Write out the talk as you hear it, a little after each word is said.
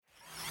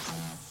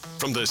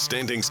From the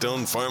Standing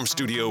Stone Farm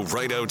Studio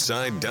right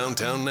outside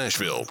downtown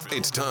Nashville,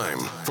 it's time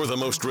for the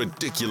most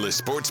ridiculous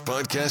sports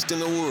podcast in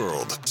the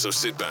world. So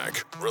sit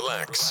back,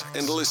 relax,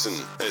 and listen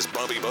as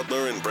Bobby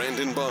Butler and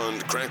Brandon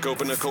Bond crack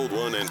open a cold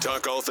one and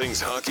talk all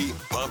things hockey,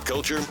 pop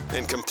culture,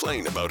 and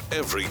complain about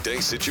everyday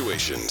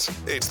situations.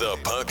 It's the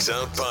Pucks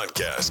Out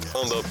Podcast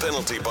on the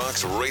Penalty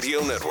Box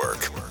Radio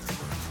Network.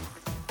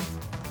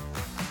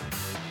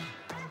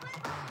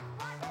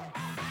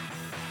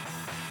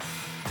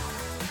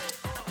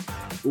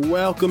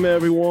 Welcome,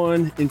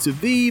 everyone, into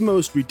the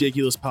most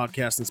ridiculous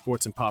podcast in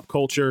sports and pop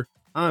culture.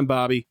 I'm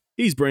Bobby.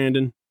 He's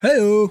Brandon.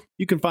 Hey-o.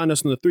 You can find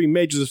us on the three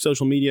majors of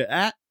social media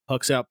at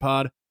Pucks Out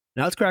Pod.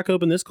 Now let's crack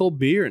open this cold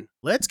beer and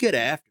let's get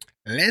after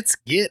it. Let's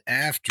get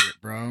after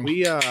it, bro.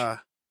 We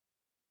started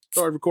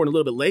recording a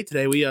little bit late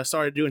today. We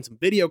started doing some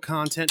video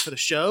content for the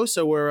show,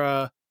 so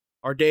we're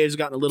our day has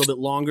gotten a little bit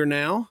longer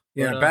now.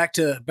 Yeah, but, back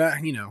to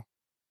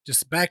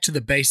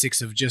the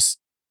basics of just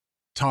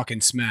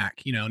talking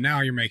smack. You know,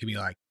 now you're making me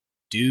like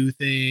do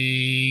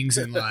things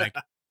and like,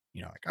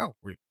 you know, like, oh,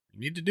 we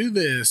need to do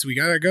this. We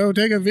gotta go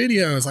take a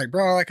video. It's like,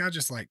 bro, like I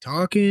just like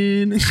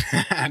talking.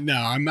 No,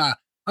 I'm not.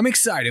 I'm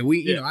excited.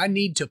 You know, I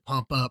need to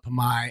pump up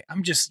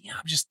I'm just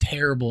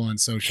terrible on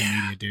social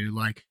media, dude.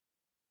 Like,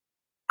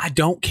 I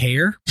don't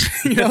care.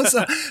 You know,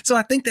 so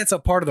I think that's a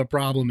part of the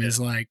problem is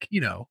like,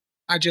 you know,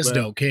 I just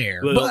don't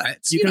care.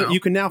 But you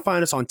can now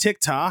find us on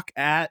TikTok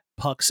at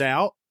Pucks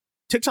Out.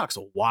 TikTok's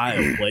a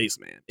wild place,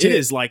 man. It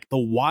is like the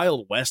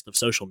Wild West of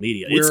social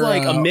media. It's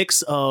like a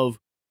mix of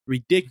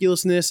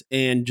ridiculousness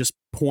and just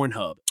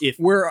Pornhub. If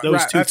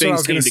those two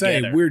things came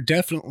together, we're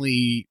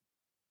definitely,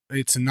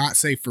 it's not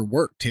safe for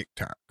work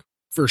TikTok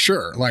for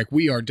sure. Like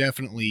we are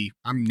definitely,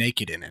 I'm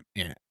naked in it.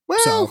 Well,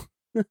 so,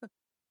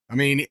 I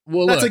mean,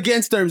 well, that's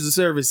against terms of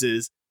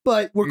services.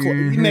 But we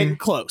made it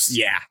close.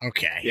 Yeah.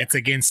 Okay. Yeah. It's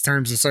against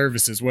terms of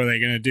services. What are they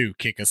going to do?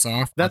 Kick us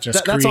off? That's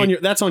on your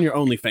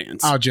OnlyFans.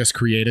 I'll just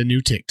create a new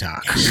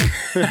TikTok.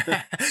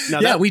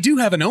 We do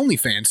have an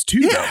OnlyFans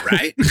too, though,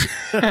 right?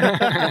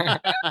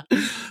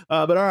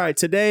 But all right,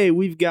 today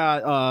we've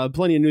got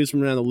plenty of news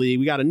from around the league.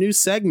 We got a new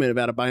segment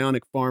about a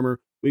bionic farmer.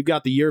 We've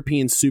got the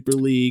European Super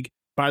League.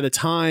 By the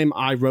time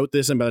I wrote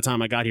this and by the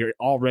time I got here, it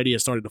already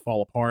has started to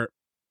fall apart.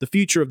 The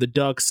future of the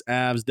Ducks,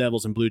 Avs,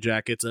 Devils, and Blue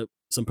Jackets,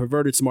 some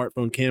perverted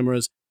smartphone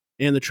cameras,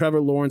 and the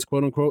Trevor Lawrence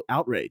quote-unquote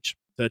outrage.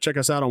 So check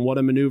us out on What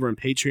a Maneuver and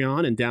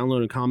Patreon and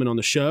download and comment on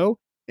the show.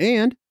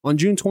 And on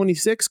June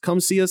 26th, come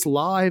see us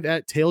live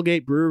at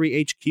Tailgate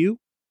Brewery HQ,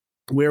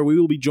 where we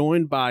will be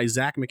joined by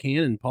Zach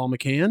McCann and Paul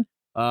McCann.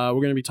 We're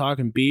going to be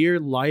talking beer,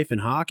 life,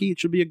 and hockey. It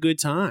should be a good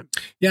time.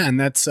 Yeah, and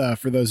that's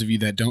for those of you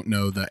that don't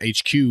know, the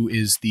HQ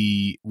is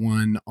the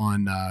one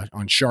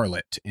on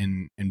Charlotte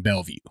in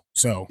Bellevue.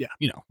 So,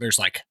 you know, there's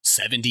like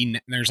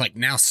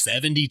now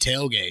 70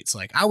 tailgates.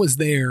 Like I was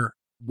there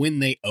when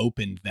they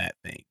opened that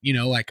thing. You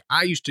know, like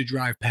I used to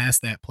drive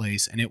past that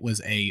place and it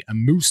was a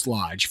Moose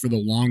Lodge for the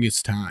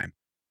longest time.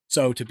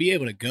 So to be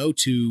able to go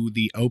to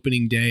the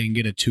opening day and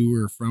get a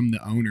tour from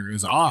the owner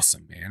is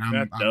awesome, man.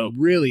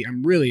 I'm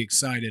really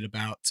excited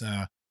about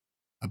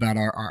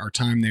our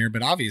time there,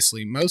 but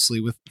obviously mostly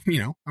with, you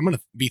know, I'm going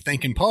to be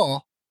thanking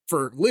Paul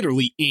for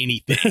literally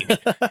anything,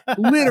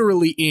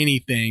 literally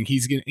anything.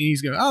 He's going,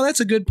 oh, that's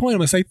a good point. I'm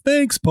going to say,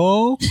 thanks,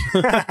 Paul.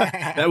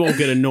 That won't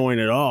get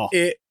annoying at all.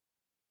 It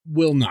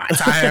will not.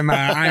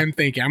 I am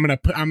thinking I'm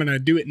gonna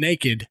do it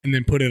naked and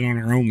then put it on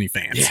our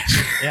OnlyFans.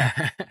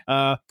 Yeah.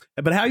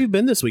 But how you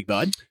been this week,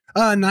 bud?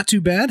 Not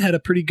too bad. Had a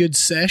pretty good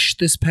sesh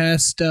this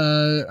past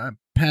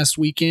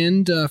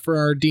weekend for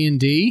our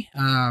D&D.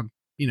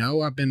 You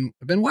know, I've been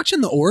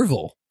watching the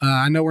Orville.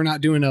 I know we're not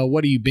doing a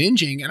what are you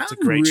binging, and it's a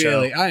great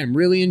show. I am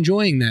really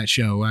enjoying that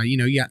show. You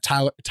know, you got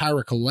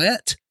Tyra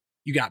Collette,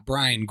 you got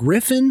Brian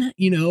Griffin.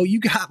 You know, you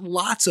got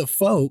lots of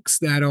folks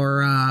that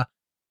are.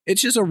 It's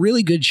just a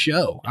really good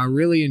show. I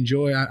really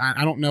enjoy.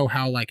 I don't know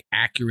how like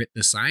accurate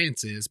the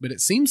science is, but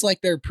it seems like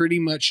they're pretty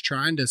much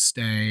trying to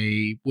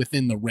stay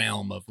within the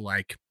realm of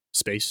like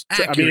space.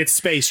 I mean, it's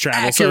space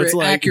travel, so it's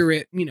like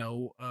accurate. You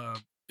know,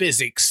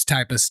 physics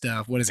type of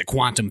stuff. What is it?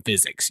 Quantum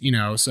physics. You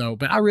know. So,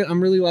 but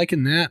I'm really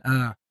liking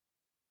that.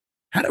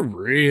 Had a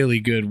really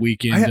good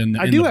weekend in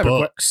the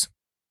books.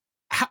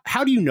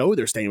 How do you know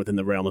they're staying within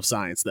the realm of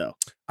science, though?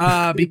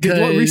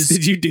 Because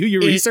did you do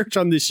your research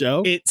on this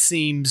show? It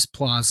seems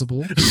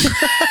plausible.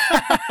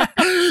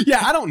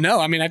 Yeah, I don't know.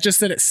 I mean, I just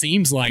said it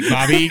seems like,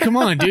 Bobby. Come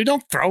on, dude.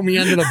 Don't throw me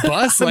under the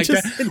bus like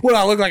that. What,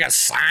 I look like a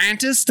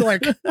scientist?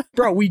 Like,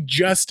 bro, we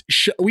just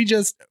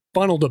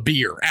funneled a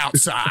beer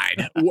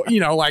outside.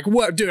 You know, like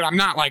what, dude? I'm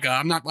not like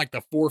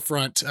the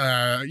forefront,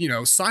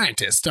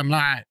 scientist. I'm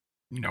not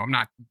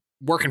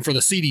working for the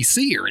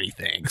CDC or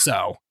anything.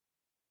 So.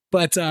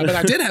 But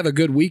I did have a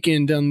good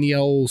weekend on the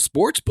old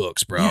sports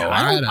books, bro.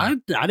 Yeah,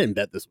 I didn't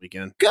bet this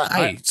weekend.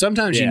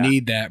 Sometimes you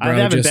need that, bro. I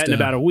haven't bet in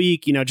about a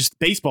week. You know, just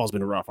baseball's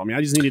been rough. I mean,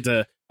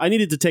 I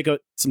needed to take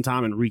some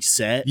time and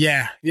reset.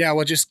 Yeah.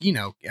 Well, just, you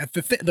know,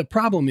 the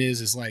problem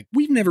is like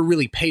we've never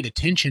really paid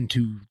attention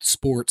to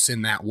sports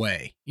in that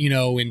way, you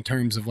know, in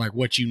terms of like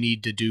what you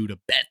need to do to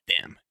bet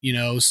them, you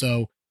know.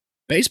 So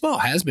Baseball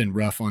has been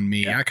rough on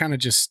me. Yeah. I kind of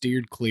just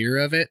steered clear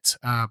of it.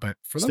 But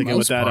for the Sticking most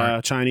with that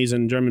part, Chinese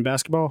and German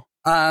basketball.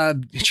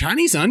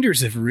 Chinese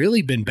unders have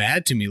really been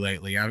bad to me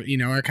lately.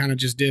 I kind of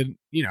just did,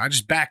 I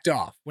just backed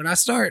off. When I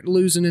start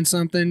losing in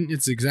something,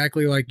 it's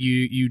exactly like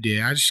you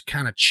did. I just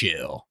kind of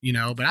chill,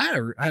 but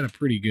I had a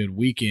pretty good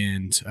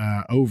weekend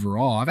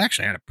overall. I've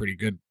actually had a pretty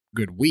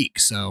good week.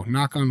 So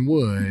knock on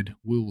wood,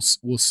 we'll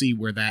see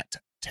where that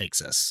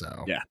takes us.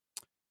 So yeah,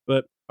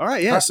 but all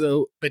right, yeah.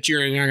 So, but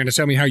you're not going to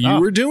tell me how you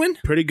were doing?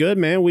 Pretty good,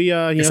 man. We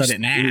I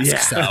didn't ask.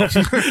 Yeah.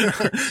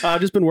 So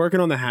I've just been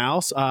working on the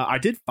house. I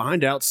did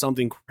find out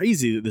something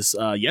crazy this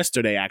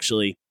yesterday,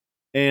 actually,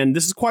 and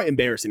this is quite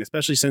embarrassing,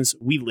 especially since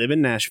we live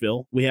in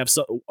Nashville. We have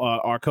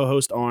our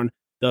co-host on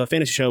the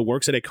fantasy show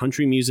works at a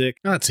country music.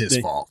 That's his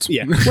fault.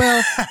 Yeah.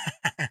 Well,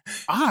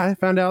 I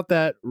found out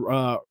that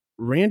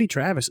Randy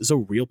Travis is a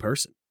real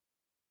person.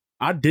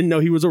 I didn't know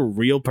he was a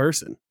real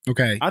person.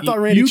 Okay. I thought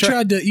Randy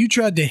you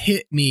tried to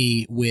hit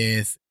me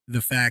with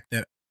the fact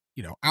that,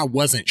 I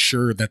wasn't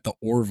sure that the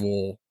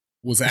Orville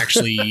was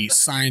actually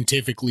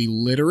scientifically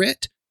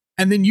literate.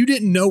 And then you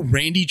didn't know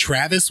Randy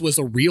Travis was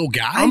a real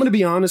guy? I'm going to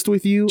be honest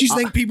with you. Do you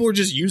think people are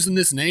just using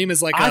this name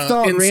as like I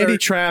thought Randy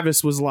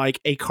Travis was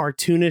like a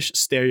cartoonish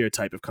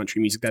stereotype of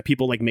country music that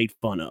people like made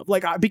fun of.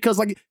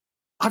 Because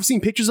I've seen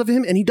pictures of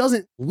him and he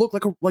doesn't look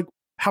like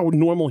how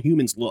normal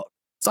humans look.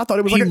 So I thought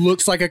it was he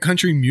looks like a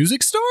country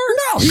music star?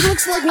 No, he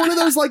looks like one of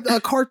those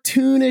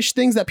cartoonish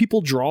things that people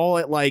draw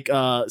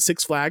at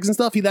Six Flags and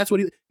stuff.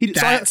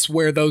 That's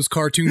where those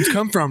cartoons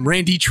come from.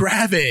 Randy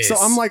Travis. So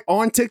I'm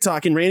on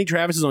TikTok and Randy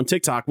Travis is on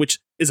TikTok, which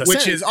is a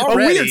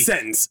weird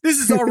sentence. This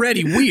is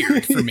already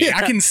weird for me. Yeah.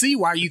 I can see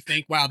why you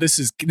think, wow,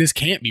 this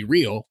can't be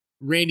real.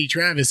 Randy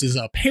Travis is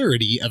a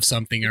parody of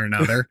something or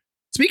another.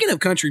 Speaking of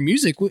country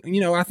music,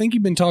 I think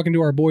you've been talking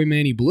to our boy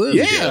Manny Blue.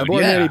 Yeah,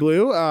 Manny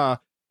Blue.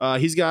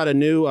 He's got a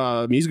new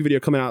music video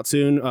coming out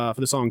soon for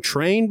the song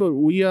 "Train," but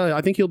I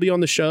think he'll be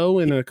on the show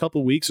in a couple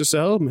of weeks or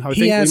so. I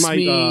think we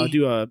might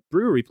do a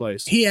brewery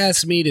place. He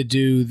asked me to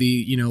do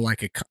the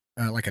like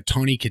a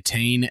Tony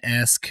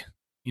Katane-esque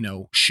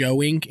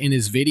showing in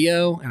his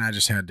video, and I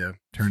just had to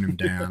turn him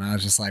down. I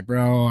was just like,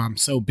 bro, I'm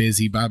so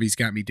busy. Bobby's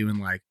got me doing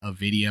like a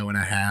video and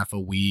a half a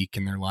week,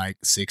 and they're like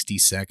 60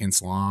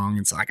 seconds long.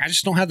 It's like I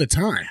just don't have the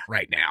time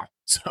right now.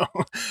 So.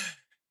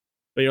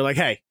 But you're like,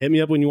 hey, hit me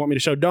up when you want me to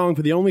show dong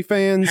for the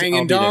OnlyFans.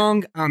 Hanging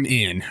dong, I'm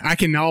in. I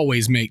can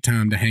always make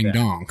time to hang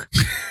dong.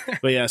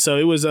 But yeah, so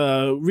it was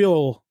a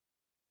real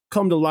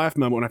come to life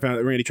moment when I found out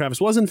that Randy Travis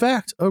was in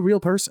fact a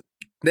real person.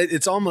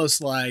 It's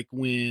almost like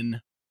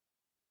when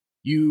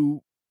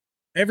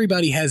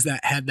everybody had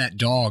that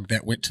dog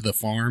that went to the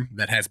farm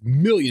that has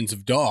millions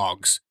of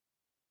dogs.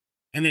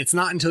 And it's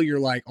not until you're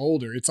like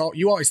older,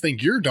 you always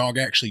think your dog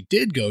actually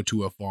did go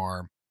to a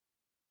farm.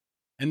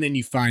 And then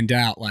you find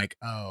out like,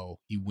 oh,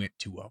 he went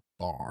to a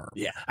farm.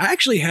 Yeah. I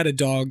actually had a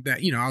dog that,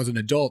 I was an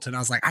adult and I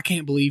was like, I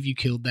can't believe you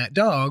killed that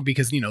dog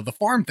because, the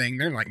farm thing,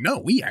 they're like, no,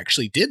 we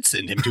actually did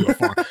send him to a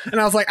farm. And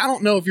I was like, I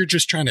don't know if you're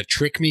just trying to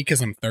trick me because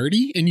I'm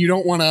 30 and you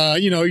don't want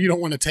to, you don't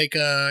want to take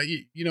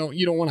you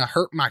don't want to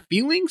hurt my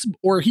feelings,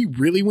 or he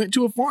really went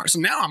to a farm. So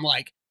now I'm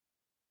like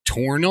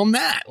torn on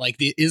that. Like,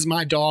 is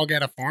my dog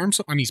at a farm?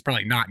 So, I mean, he's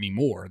probably not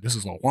anymore. This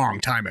is a long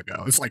time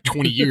ago. It's like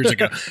 20 years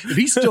ago. If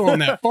he's still on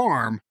that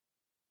farm,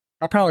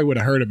 I probably would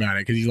have heard about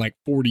it because he's like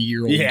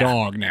 40-year-old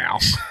dog now.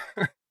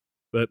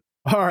 But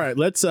all right,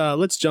 let's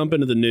jump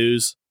into the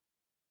news.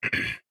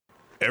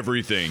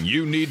 Everything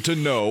you need to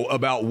know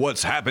about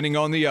what's happening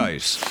on the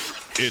ice.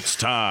 It's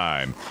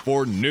time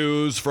for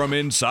news from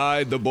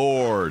inside the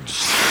boards.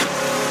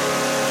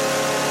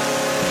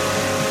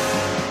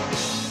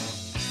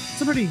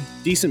 It's a pretty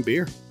decent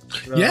beer.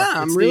 Yeah,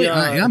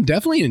 I'm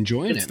definitely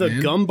enjoying it. It's the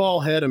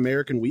Gumball Head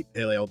American Wheat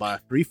Pale Ale by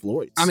Three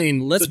Floyds. I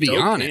mean, let's be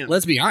honest.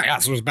 Let's be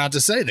honest. I was about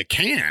to say the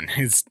can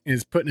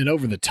is putting it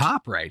over the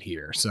top right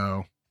here.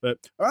 So, but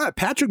all right,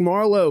 Patrick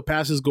Marleau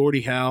passes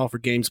Gordie Howe for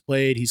games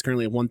played. He's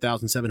currently at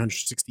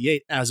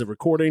 1,768 as of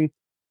recording.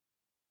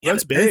 Yeah,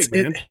 that's big,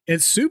 man.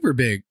 It's super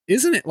big.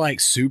 Isn't it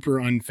like super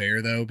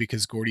unfair though?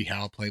 Because Gordie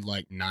Howe played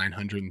like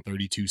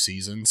 932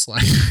 seasons.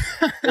 Like,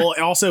 well,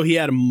 also he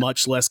had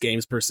much less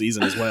games per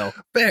season as well.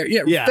 Fair,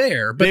 yeah.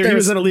 Fair. But he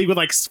was in a league with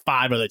like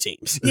 5 other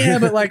teams. Yeah,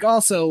 but like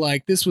also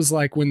like this was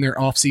like when their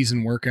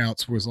off-season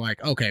workouts was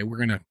like, okay, we're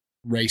gonna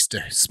race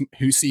to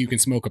who can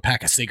smoke a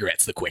pack of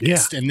cigarettes the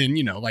quickest, and then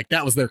like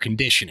that was their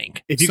conditioning.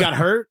 If you got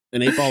hurt,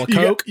 an 8-ball of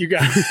Coke, you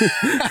got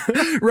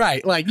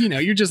right. Like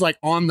you're just like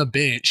on the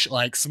bench,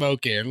 like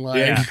smoking.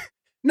 Like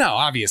no,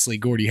 obviously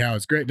Gordie Howe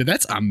is great, but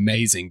that's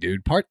amazing,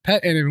 dude.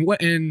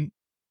 And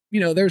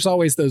there's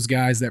always those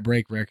guys that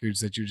break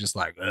records that you're just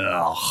like,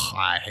 ugh,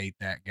 I hate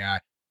that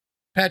guy.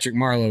 Patrick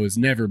Marleau has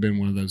never been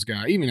one of those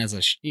guys, even as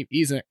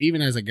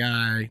a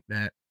guy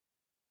that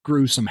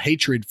grew some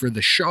hatred for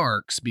the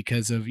Sharks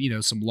because of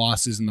some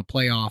losses in the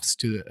playoffs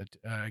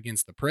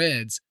against the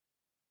Preds.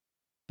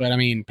 But I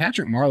mean,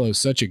 Patrick Marleau is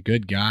such a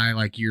good guy.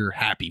 Like, you're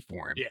happy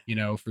for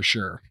him, for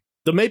sure.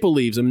 The Maple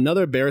Leafs,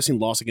 another embarrassing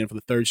loss again for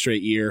the 3rd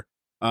straight year.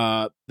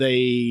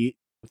 They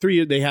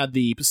had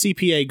the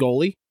CPA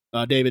goalie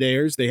David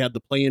Ayers. They had the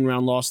play-in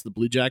round loss to the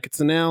Blue Jackets,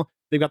 and now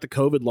they've got the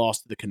COVID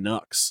loss to the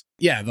Canucks.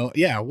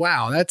 Yeah,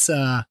 wow. That's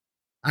I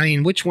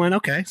mean, which one?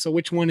 Okay, so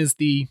which one is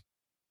the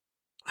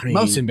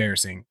most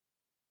embarrassing?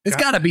 It's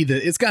got to be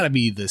the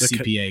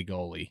CPA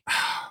goalie.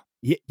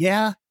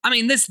 Yeah. I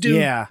mean, this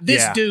dude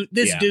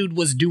dude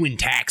was doing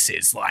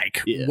taxes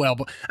well,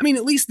 but I mean,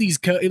 at least the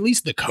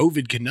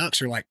COVID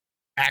Canucks are like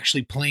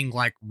actually playing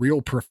like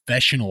real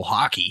professional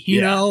hockey,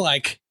 you know,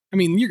 like, I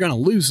mean, you're going to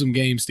lose some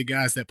games to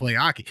guys that play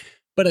hockey,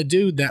 but a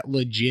dude that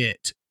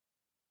legit,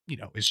 you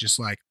know, is just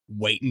like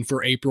waiting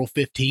for April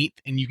 15th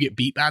and you get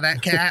beat by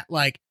that cat.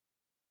 Like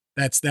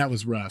that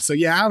was rough. So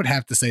yeah, I would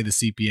have to say the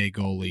CPA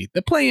goalie.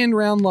 The play-in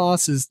round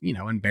loss is, you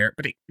know,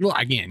 embarrassing,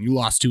 but again, you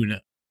lost to an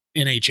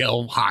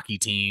NHL hockey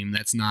team.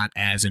 That's not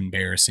as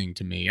embarrassing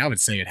to me. I would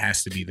say it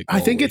has to be the goalie. I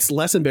think it's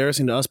less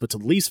embarrassing to us, but to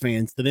Leafs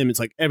fans, to them, it's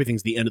like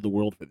everything's the end of the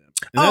world for them.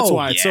 And that's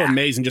why it's so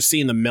amazing just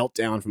seeing the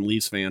meltdown from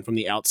Leafs fan from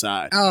the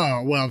outside.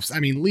 Oh, well, I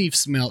mean,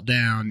 Leafs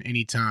meltdown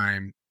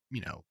anytime,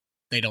 you know,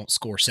 they don't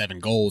score 7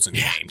 goals in the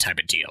game type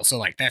of deal. So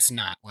like, that's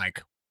not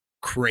like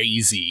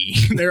crazy.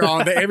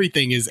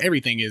 Everything is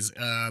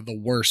the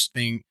worst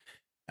thing.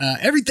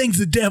 Everything's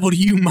the devil to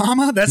you,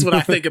 mama. That's what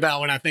I think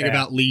about when I think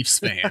about Leafs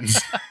fans.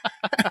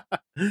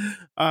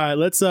 All right,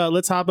 let's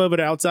hop over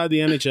to outside the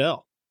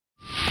NHL.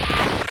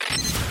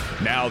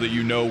 Now that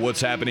you know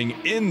what's happening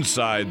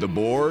inside the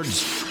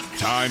boards,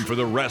 time for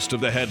the rest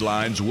of the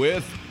headlines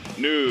with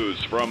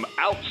news from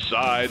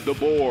outside the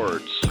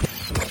boards.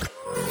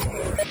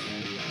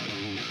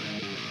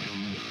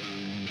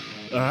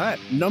 All right,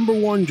 number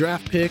 1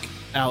 draft pick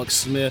Alex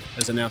Smith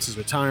has announced his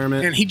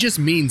retirement. And he just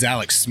means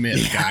Alex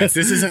Smith, guys.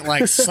 This isn't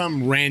like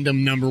some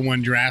random number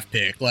 1 draft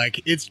pick.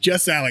 Like, it's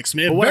just Alex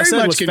Smith. But what I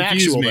said was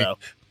factual, though.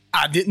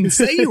 I didn't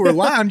say you were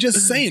lying. I'm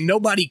just saying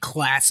nobody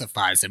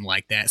classifies him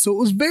like that. So it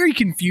was very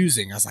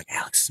confusing. I was like,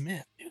 Alex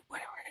Smith, dude,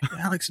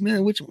 Alex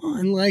Smith, which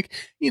one? Like,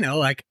 you know,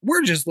 like,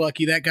 we're just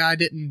lucky that guy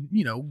didn't,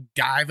 you know,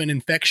 die of an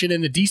infection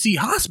in a DC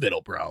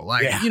hospital, bro.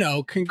 Like, you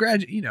know,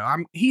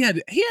 he had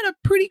a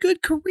pretty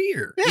good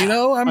career. You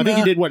know, I think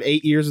he did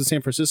 8 years in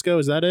San Francisco.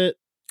 Is that it?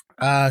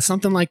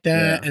 Something like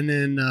that. And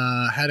then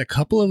had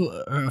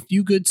a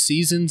few good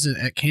seasons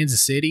at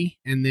Kansas City,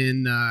 and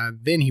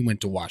then he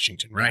went to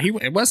Washington, right?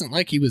 It wasn't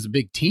like he was a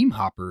big team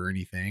hopper or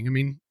anything. I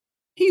mean,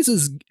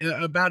 he's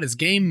about as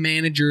game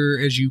manager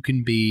as you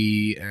can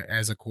be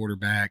as a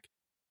quarterback.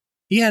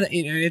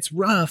 It's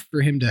rough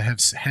for him to have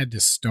had to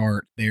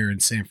start there in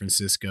San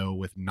Francisco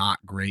with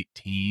not great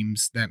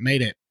teams. That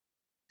made it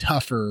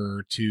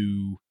tougher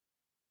to,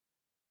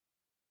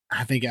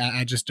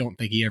 I just don't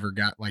think he ever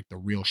got like the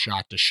real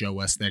shot to show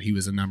us that he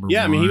was a number 1.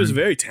 Yeah, I mean, he was a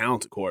very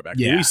talented quarterback.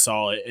 Yeah. We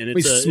saw it. And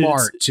he's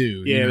smart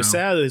too. Yeah, it was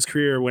sad that his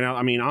career went out.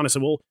 I mean,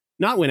 honestly,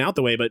 not went out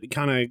the way, but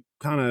kind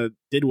of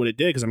did what it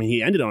did, because I mean,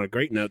 he ended on a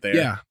great note there.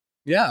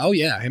 Yeah. Oh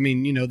yeah. I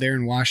mean, you know, there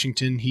in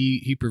Washington,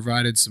 he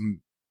provided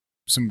some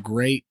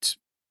great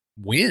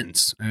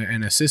wins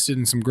and assisted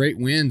in some great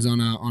wins on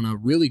a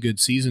really good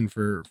season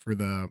for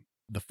the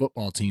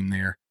football team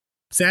there.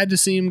 Sad to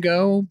see him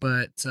go,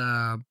 but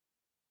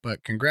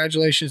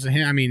congratulations to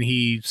him. I mean,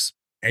 he's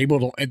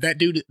able to,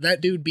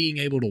 that dude being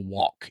able to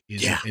walk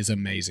is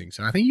amazing.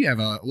 So I think you have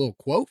a little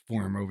quote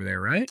for him over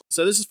there, right?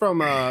 So this is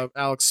from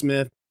Alex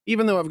Smith.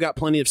 Even though I've got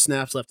plenty of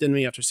snaps left in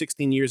me after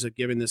 16 years of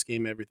giving this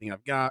game everything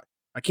I've got,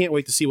 I can't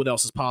wait to see what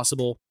else is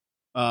possible.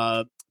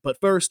 But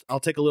first, I'll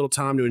take a little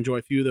time to enjoy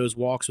a few of those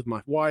walks with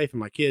my wife and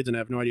my kids, and I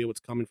have no idea what's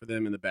coming for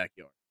them in the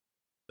backyard.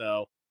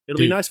 So it'll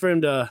be nice for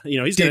him to, you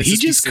know, did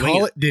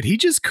he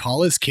just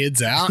call his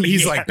kids out?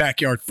 He's like,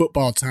 backyard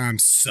football time,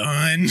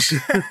 son. He's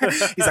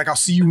like, I'll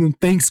see you on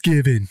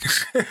Thanksgiving.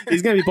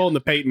 He's going to be pulling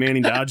the Peyton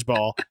Manning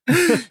dodgeball.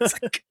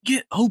 It's like,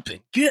 get open.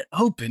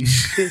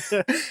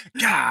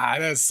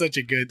 God, that's such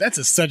a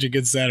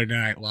good Saturday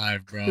Night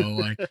Live, bro.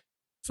 Like,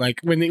 it's like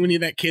when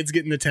that kid's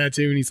getting the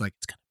tattoo and he's like,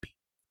 it's going to be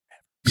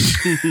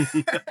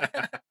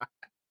forever.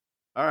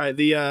 All right.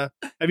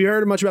 Have you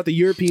heard much about the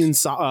European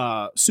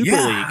Super League?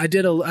 I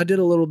did a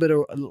little bit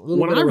of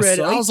when I read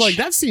it, I was like,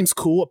 that seems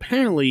cool.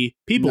 Apparently,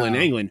 people in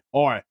England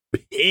are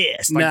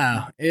pissed.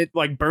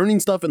 Like burning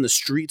stuff in the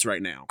streets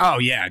right now. Oh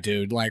yeah,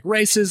 dude. Like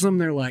racism.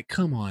 They're like,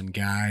 come on,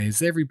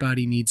 guys.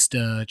 Everybody needs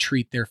to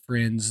treat their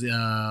friends.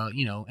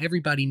 You know,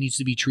 everybody needs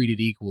to be treated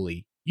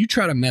equally. You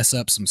try to mess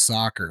up some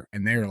soccer,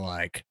 and they're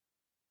like,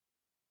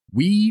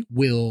 we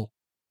will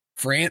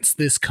France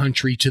this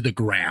country to the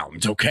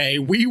ground, okay?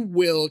 We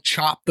will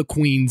chop the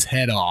Queen's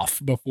head off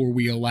before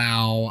we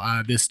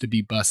allow this to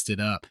be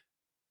busted up.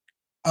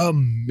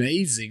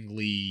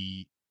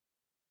 Amazingly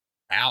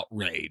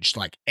outraged.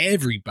 Like,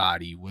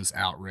 everybody was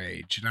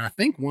outraged. And I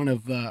think one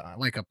of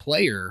like a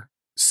player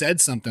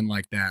said something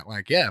like that.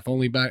 Like, yeah, if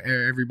only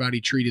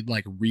everybody treated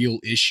like real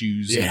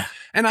issues. Yeah.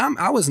 And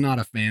I was not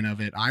a fan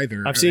of it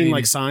either. I've seen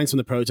like signs from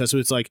the protests. So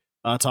it's like,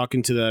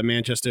 talking to the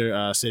Manchester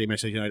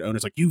United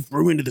owners, like, you've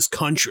ruined this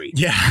country.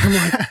 Yeah. I'm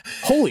like,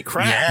 holy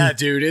crap. Yeah,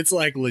 dude, it's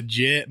like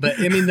legit.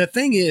 But I mean, the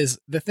thing is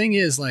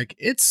like,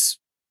 the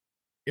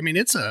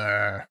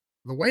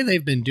way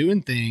they've been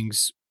doing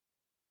things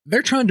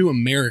they're trying to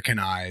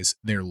Americanize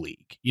their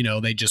league. You know,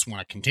 they just want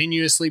to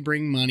continuously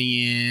bring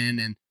money in.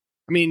 And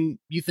I mean,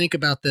 you think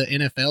about the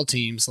NFL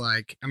teams,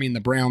 like, I mean, the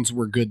Browns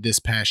were good this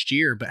past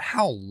year, but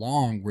how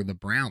long were the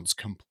Browns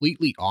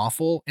completely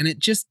awful? And it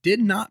just did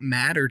not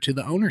matter to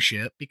the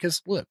ownership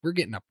because, look, we're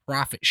getting a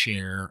profit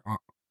share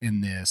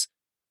in this.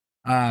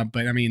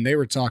 But I mean, they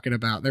were talking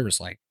about, they were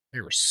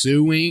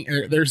suing.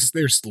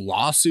 There's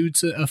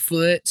lawsuits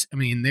afoot. I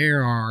mean,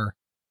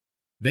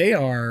 they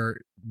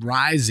are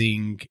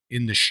rising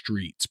in the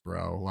streets,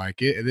 bro. Like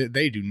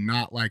they do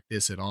not like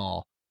this at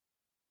all.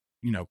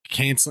 You know,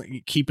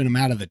 keeping them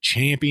out of the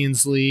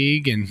Champions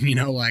League, and you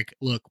know, like,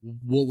 look,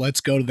 let's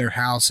go to their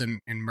house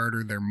and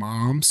murder their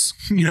moms.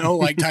 You know,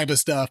 like type of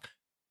stuff.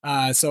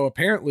 So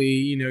apparently,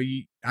 you know,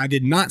 I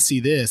did not see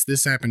this.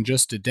 This happened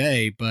just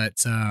today,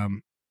 but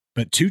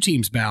two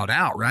teams bowed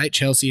out, right?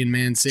 Chelsea and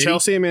Man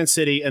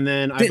City. And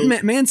then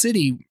Man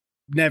City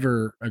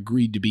never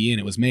agreed to be in.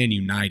 It was Man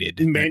United.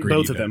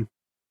 Both of them.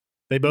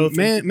 They both.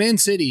 Man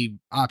City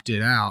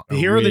opted out.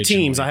 Here are the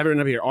teams. I have it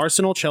written up here: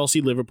 Arsenal,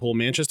 Chelsea, Liverpool,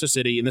 Manchester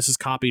City, and this is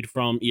copied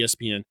from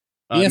ESPN.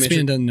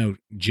 ESPN doesn't know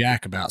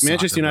jack about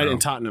Manchester soccer, United bro.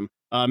 and Tottenham.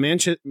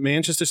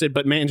 Manchester City,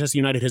 but Manchester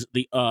United has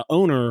the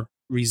owner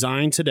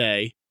resigned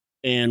today,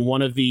 and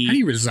one of the how do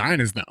you resign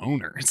as the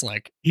owner? It's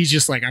like he's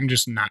just like, I'm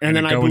just not. And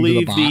then I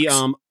believe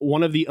the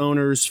one of the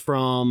owners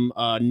from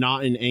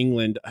not in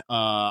England,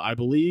 I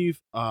believe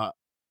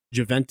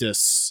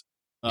Juventus.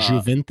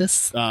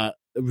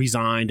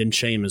 Resigned in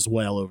shame as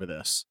well over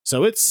this.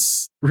 So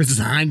it's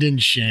resigned in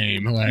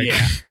shame. Like,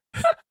 yeah.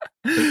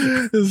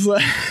 It's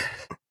like,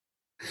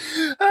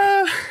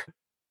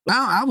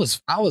 I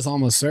was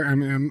almost certain. I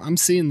mean, I'm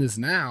seeing this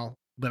now,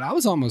 but I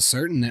was almost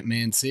certain that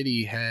Man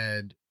City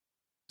had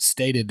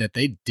stated that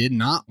they did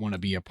not want to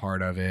be a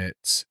part of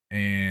it,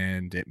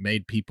 and it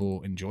made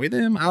people enjoy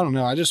them. I don't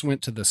know. I just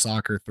went to the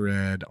soccer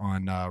thread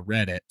on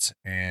Reddit,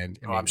 and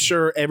I'm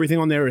sure everything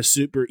on there is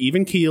super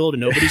even keeled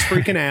and nobody's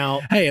freaking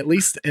out. Hey, at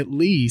least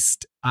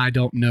I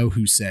don't know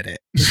who said it.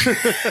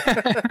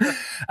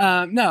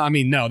 No, I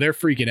mean, no, they're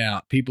freaking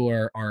out. People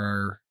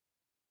are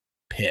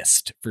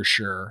pissed for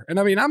sure.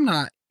 And I mean, I'm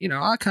not, you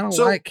know, I kind of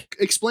like.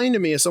 Explain to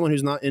me, as someone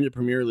who's not into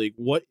Premier League,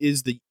 what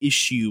is the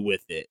issue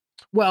with it?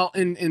 Well,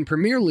 in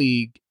Premier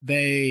League,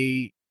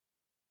 I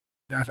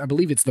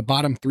believe it's the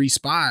bottom 3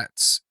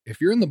 spots.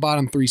 If you're in the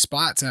bottom 3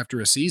 spots after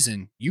a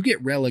season, you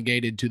get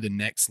relegated to the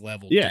next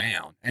level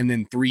down, and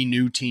then 3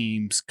 new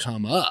teams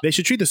come up. They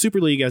should treat the Super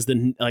League as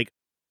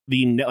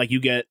you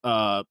get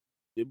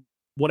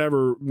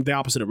whatever the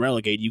opposite of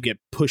relegate. You get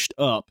pushed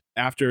up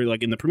after,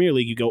 like in the Premier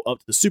League, you go up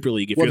to the Super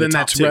League. If you're then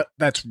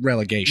that's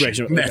relegation. Right,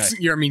 so,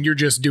 okay. I mean, you're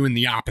just doing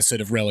the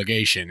opposite of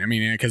relegation. I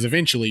mean, because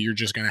eventually you're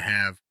just going to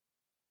have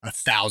a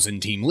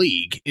 1,000-team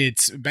league.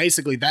 It's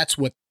basically, that's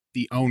what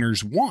the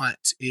owners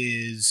want,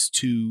 is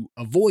to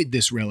avoid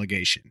this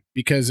relegation,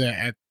 because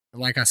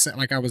like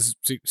I was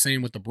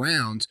saying with the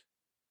Browns,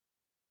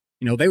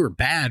 you know, they were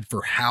bad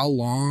for how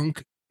long,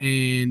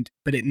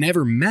 but it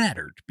never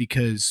mattered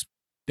because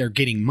they're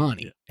getting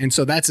money. And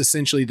so that's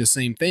essentially the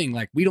same thing.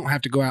 Like, we don't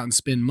have to go out and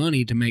spend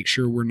money to make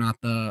sure we're not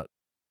the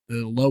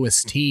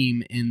lowest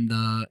team in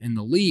the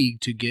league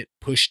to get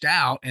pushed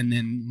out, and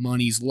then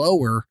money's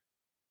lower.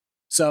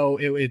 So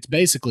it's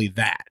basically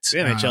that. The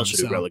NHL should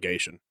do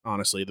relegation.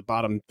 Honestly, the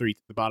bottom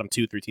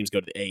 2-3 teams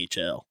go to the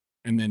AHL,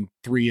 and then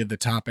 3 of the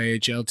top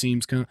AHL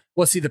teams come.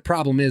 Well, see, the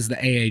problem is the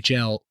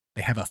AHL,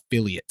 they have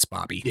affiliates,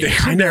 Bobby. Yeah,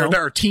 I know.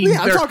 There are teams.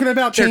 Yeah, I'm talking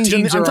about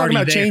changing. I'm talking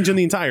about changing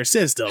the entire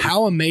system.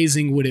 How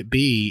amazing would it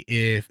be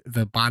if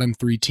the bottom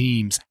 3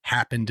 teams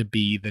happened to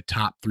be the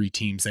top 3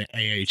 teams at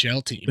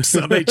AHL teams?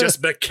 So they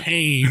just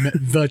became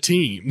the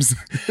teams.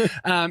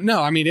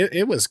 No, I mean,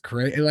 it was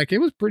crazy. Like, it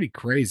was pretty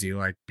crazy.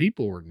 Like,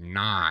 people were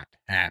not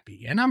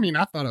happy, and I mean,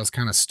 I thought it was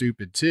kind of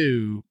stupid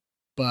too.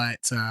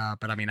 But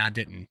I mean, I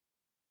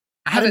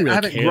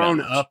haven't grown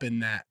up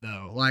in that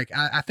though. Like,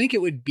 I think it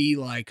would be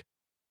like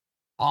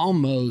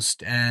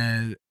almost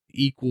as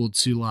equal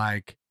to,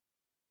 like,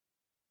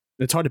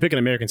 it's hard to pick an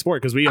American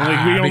sport because we don't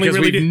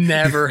really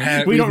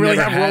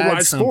have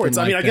worldwide sports.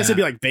 I mean, I guess it'd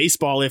be like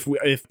baseball if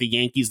the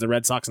Yankees, the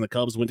Red Sox, and the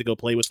Cubs went to go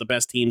play with the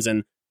best teams,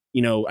 and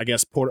you know, I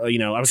guess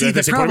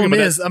the problem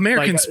is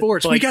American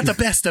sports. We got the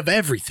best of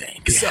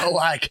everything. Yeah. So,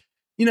 like,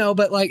 you know,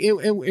 but like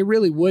it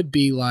really would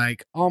be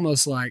like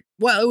almost like,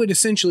 well, it would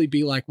essentially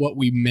be like what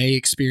we may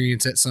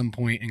experience at some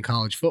point in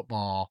college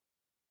football,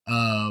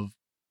 of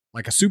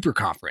like a super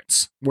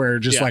conference where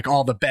just like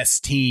all the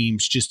best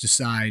teams just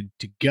decide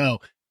to go.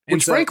 And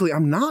which, frankly,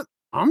 I'm not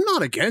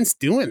against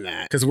doing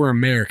that, because we're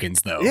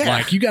Americans though. Yeah.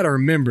 Like, you got to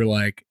remember,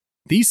 like,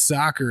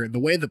 the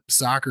way the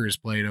soccer is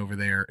played over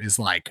there is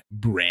like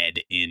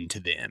bred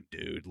into them,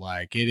 dude.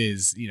 Like, it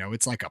is, you know,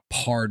 it's like a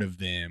part of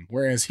them.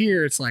 Whereas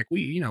here, it's like,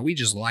 we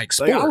just like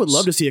sports. Like, I would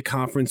love to see a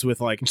conference with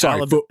like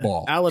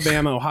football,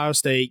 Alabama, Ohio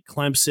State,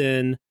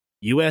 Clemson,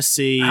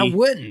 USC. I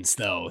wouldn't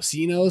though.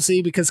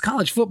 Because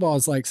college football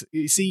is like,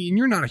 and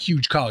you're not a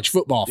huge college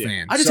football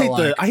fan. I just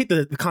hate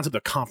the concept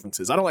of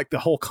conferences. I don't like the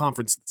whole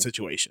conference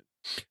situation.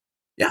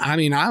 Yeah, I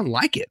mean, I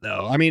like it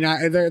though. I mean,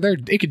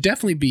 it could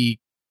definitely be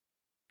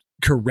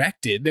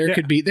corrected.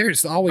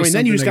 There's always. I mean,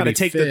 then you just got to fixed,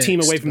 take the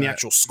team away from the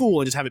actual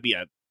school and just have it be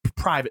a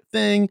private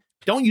thing.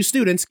 Don't use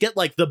students. Get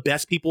like the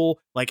best people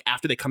like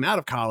after they come out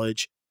of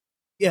college.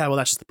 Yeah, well,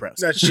 that's just the pros.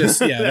 That's just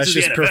that's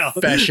just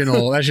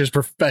professional. That's just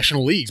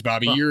professional leagues,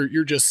 Bobby. Well,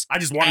 you're just I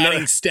just want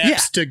adding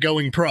steps to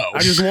going pro. I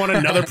just want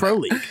another pro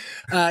league.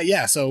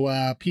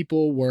 So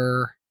people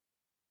were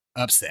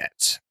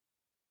upset.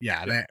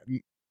 Yeah,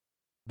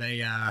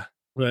 they are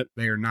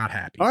not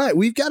happy. All right,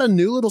 we've got a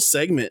new little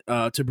segment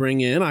to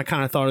bring in. I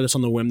kind of thought of this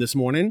on the whim this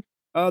morning.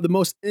 The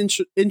most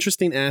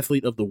interesting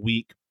athlete of the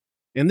week.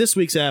 And this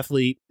week's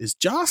athlete is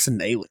Josh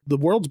Nalin, the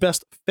world's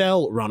best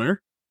fell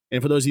runner.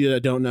 And for those of you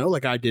that don't know,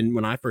 like I didn't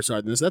when I first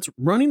started this, that's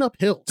running up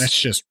hills. That's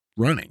just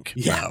running.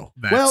 Yeah.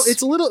 Well,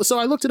 it's a little. So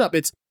I looked it up.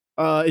 It's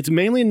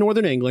mainly in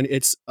northern England.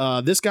 It's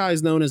this guy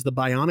is known as the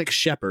Bionic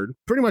Shepherd.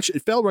 Pretty much,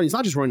 fell running. It's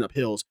not just running up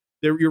hills.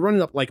 You're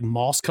running up like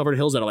moss covered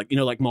hills that are like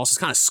like moss is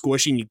kind of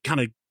squishy and you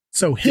kind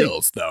of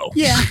hills though.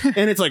 Yeah,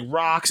 and it's like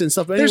rocks and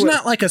stuff. But there's anyway,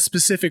 not like a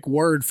specific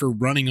word for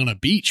running on a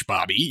beach,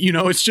 Bobby.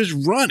 It's just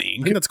running.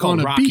 I think that's called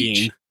on a rocking.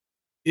 Beach.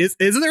 Is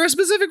there a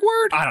specific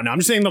word? I don't know. I'm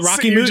just saying the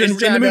Rocky movie. In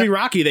the movie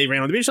Rocky, they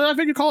ran on the beach, so I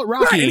figured call it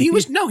Rocky. Right, and he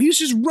was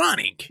just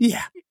running.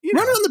 Yeah.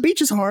 Running on the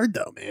beach is hard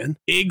though, man.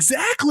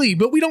 Exactly,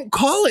 but we don't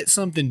call it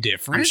something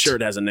different. I'm sure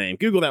it has a name.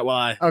 Google that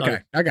while Okay,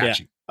 I got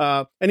you.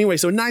 Anyway,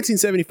 so in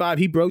 1975,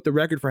 he broke the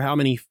record for how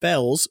many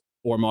fells,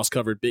 or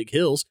moss-covered big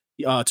hills,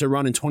 to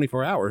run in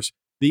 24 hours.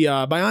 The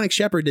Bionic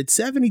Shepherd did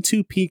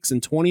 72 peaks in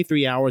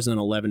 23 hours and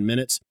 11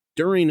 minutes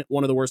during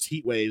one of the worst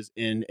heat waves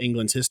in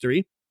England's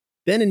history.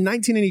 Then in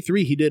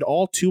 1983, he did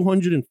all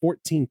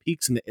 214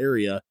 peaks in the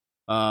area,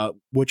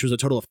 which was a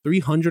total of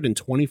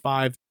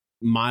 325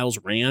 miles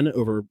ran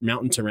over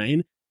mountain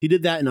terrain. He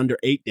did that in under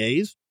 8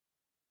 days.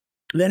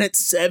 Then at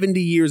 70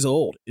 years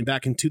old, and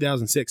back in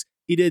 2006,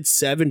 he did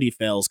 70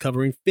 fells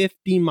covering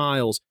 50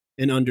 miles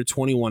in under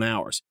 21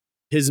 hours.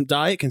 His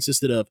diet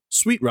consisted of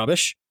sweet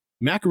rubbish,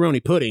 macaroni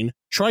pudding,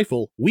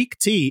 trifle, weak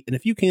tea, and a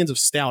few cans of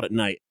stout at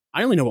night.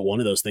 I only know what one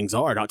of those things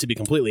are, not to be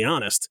completely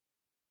honest.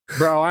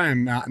 Bro, I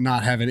am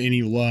not having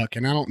any luck,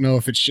 and I don't know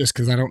if it's just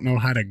because I don't know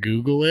how to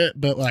Google it,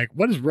 but like,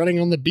 what is running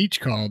on the beach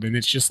called? And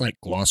it's just like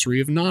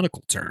glossary of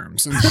nautical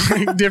terms and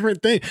like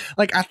different things.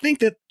 Like, I think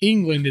that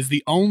England is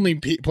the only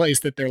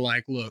place that they're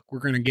like, look, we're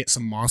going to get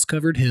some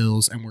moss-covered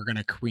hills and we're going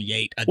to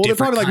create a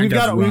different kind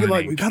of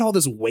running. We've got all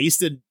this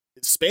wasted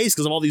space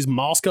because of all these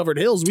moss-covered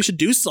hills. We should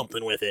do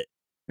something with it.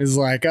 It's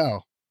like,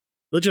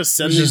 let's just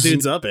send these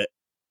dudes up it.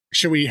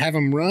 Should we have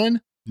them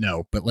run?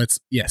 No, but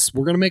yes,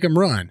 we're going to make them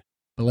run.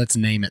 But let's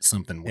name it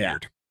something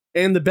weird.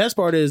 Yeah. And the best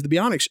part is the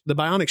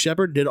Bionic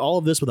Shepherd did all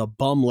of this with a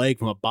bum leg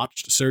from a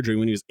botched surgery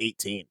when he was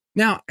 18.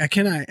 Now,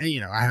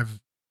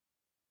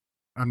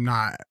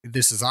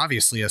 this is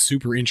obviously a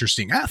super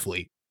interesting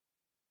athlete.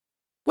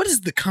 What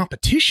is the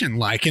competition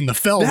like in the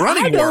fell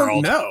running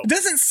world? No, it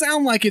doesn't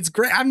sound like it's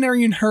great. I've never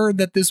even heard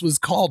that this was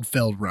called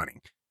fell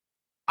running.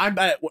 I'm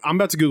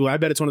about to Google. I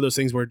bet it's one of those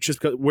things where just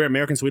because we're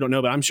Americans, so we don't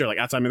know. But I'm sure, like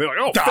outside, they're like,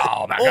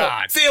 "Oh my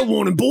God, fair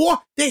warning, boy!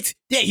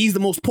 He's the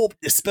most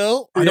popular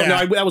spell." I don't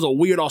know. That was a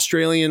weird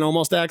Australian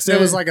almost accent.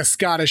 It was like a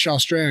Scottish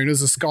Australian. It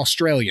was a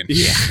Australian.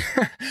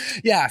 Yeah,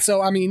 yeah.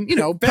 So I mean,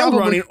 fell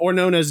running, or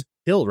known as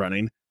hill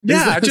running.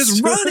 Yeah,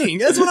 just running.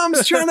 That's what I'm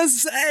trying to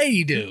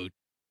say, dude.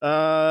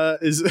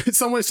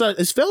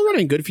 Is fell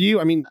running good for you?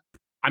 I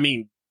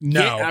mean.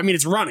 No, yeah, I mean,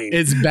 it's running.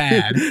 It's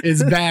bad.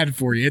 It's bad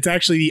for you. It's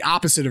actually the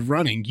opposite of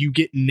running. You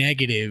get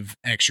negative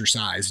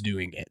exercise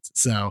doing it.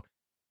 So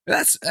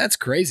that's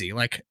crazy.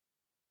 Like,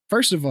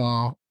 first of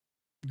all,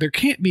 there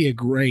can't be a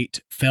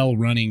great fell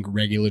running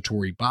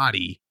regulatory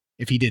body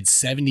if he did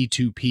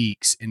 72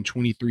 peaks in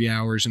 23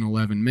 hours and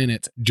 11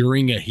 minutes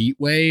during a heat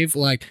wave.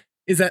 Like,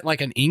 is that like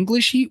an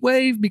English heat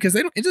wave? Because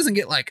it doesn't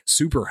get like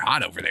super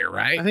hot over there,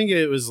 right? I think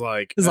it was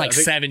like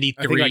 73,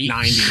 I think like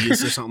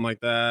 90s or something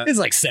like that. It's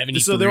like 73.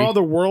 So they're all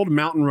the World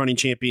Mountain Running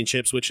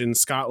Championships, which in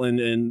Scotland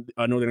and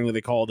Northern England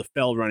they call the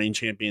Fell Running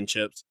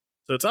Championships.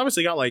 So it's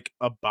obviously got like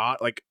a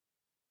bot, like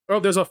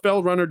there's a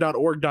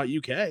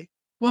fellrunner.org.uk.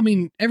 Well, I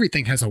mean,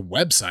 everything has a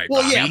website.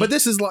 Well, Bobby. yeah, but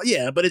this is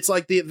but it's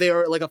like they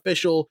are like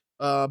official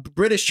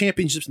British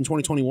championships in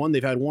 2021.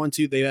 They've had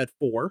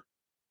 4.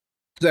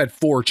 They had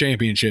 4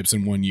 championships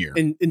in 1 year.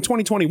 In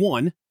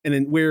 2021, and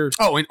then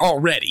and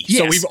already. Yes.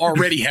 So we've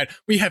already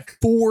we have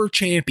 4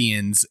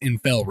 champions in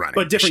fell running.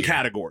 But different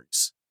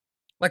categories.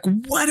 Like,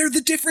 what are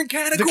the different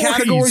categories? The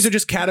categories are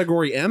just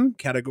category M,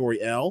 category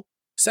L,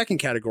 second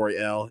category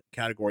L,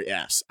 category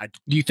S.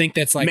 Do you think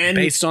that's like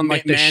based on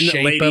like the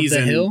shape of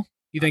the hill?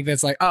 You think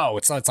that's like,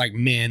 it's like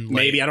men.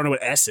 Maybe. I don't know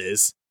what S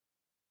is.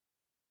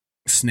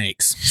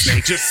 Snakes.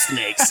 Just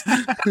snakes.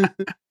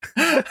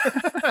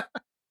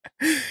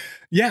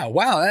 Yeah,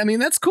 wow. I mean,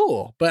 that's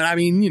cool. But I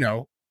mean, I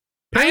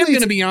am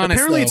going to be honest.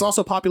 Apparently, it's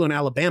also popular in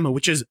Alabama,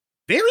 which is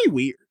very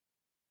weird.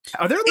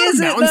 Are there a lot of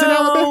mountains in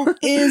Alabama?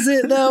 Is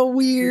it though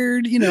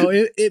weird?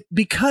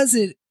 Because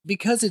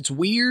it's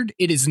weird,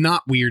 it is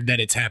not weird that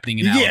it's happening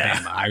in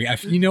Alabama.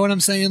 You know what I'm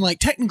saying? Like,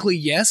 technically,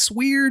 yes,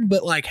 weird,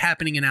 but like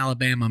happening in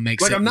Alabama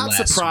makes it I'm not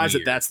less surprised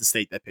weird. that that's the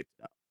state that picked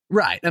it up.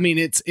 Right. I mean,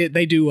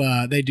 they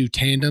do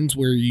tandems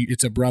where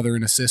it's a brother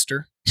and a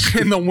sister,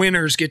 and the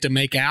winners get to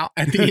make out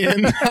at the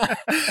end.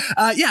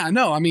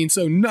 I mean,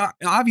 so not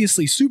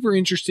obviously super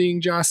interesting.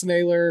 Josh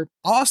Naylor,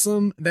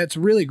 awesome. That's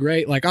really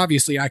great. Like,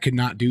 obviously, I could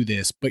not do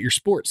this, but your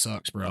sport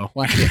sucks, bro.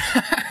 Like,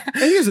 and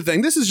here's the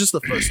thing: this is just the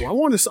first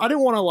one. I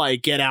didn't want to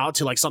like get out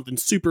to like something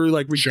super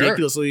like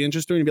ridiculously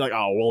interesting and be like,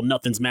 oh well,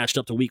 nothing's matched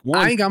up to week one.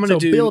 I think I'm gonna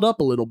build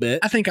up a little bit.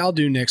 I think I'll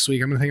do next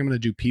week. I'm gonna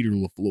do Peter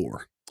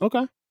LaFleur.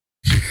 Okay.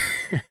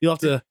 You'll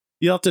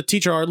have to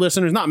teach our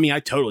listeners. Not me. I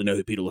totally know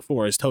who Peter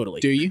LaFleur is.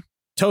 Totally. Do you?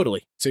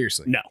 Totally.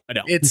 Seriously? No, I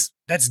don't.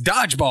 That's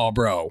Dodgeball,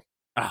 bro.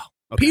 Oh,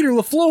 okay. Peter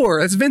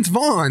LaFleur. That's Vince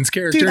Vaughn's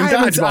character Dude, in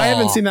Dodgeball. I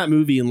haven't seen that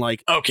movie in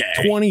like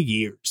 20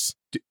 years.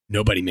 Dude,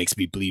 nobody makes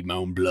me bleed my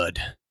own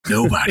blood.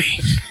 Nobody.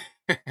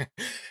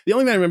 The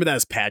only thing I remember that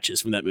is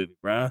Patches from that movie,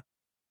 bruh.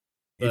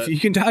 If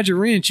you can dodge a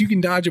wrench, you can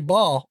dodge a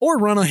ball or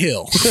run a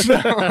hill.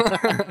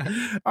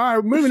 All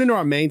right, moving into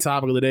our main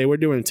topic of the day. We're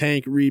doing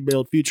tank,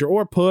 rebuild, future,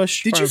 or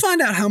push. Did you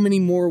find out how many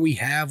more we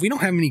have? We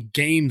don't have many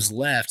games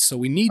left, so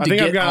we need to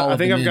get all of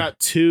them in. I've got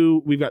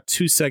two. We've got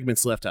 2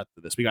 segments left after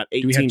this. We got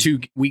 18. Do we have 2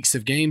 weeks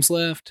of games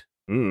left?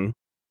 Mm.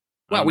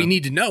 Well, we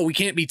need to know. We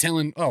can't be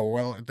telling, oh,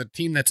 well, the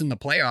team that's in the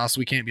playoffs,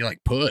 we can't be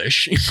like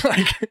push.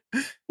 Like,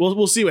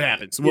 we'll see what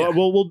happens. Yeah.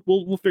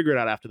 We'll figure it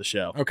out after the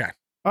show. Okay.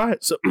 All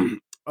right. So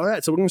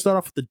we're going to start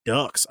off with the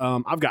Ducks.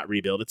 I've got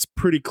rebuild. It's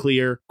pretty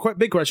clear.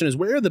 Big question is,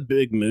 where are the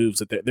big moves?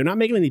 That they're not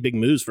making any big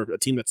moves for a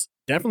team that's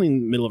definitely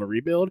in the middle of a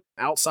rebuild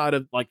outside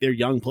of like their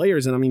young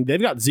players. And I mean,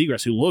 they've got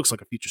Zegras, who looks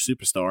like a future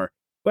superstar.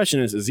 Question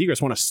is, does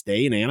Zegras want to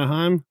stay in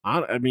Anaheim?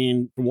 I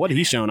mean, from what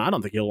he's shown, I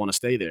don't think he'll want to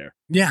stay there.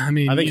 Yeah, I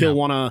mean, I think he'll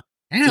want to.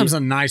 Anaheim's a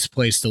nice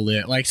place to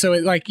live. Like, so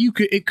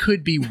it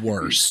could be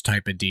worse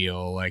type of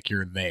deal. Like,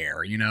 you're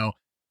there, you know.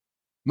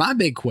 My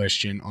big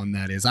question on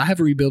that is, I have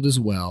a rebuild as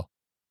well.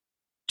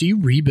 Do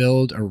you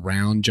rebuild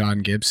around John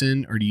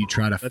Gibson, or do you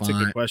try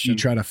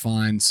to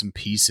find some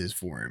pieces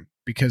for him?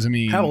 Because I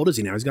mean, how old is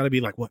he now? He's got to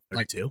be like what,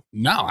 32?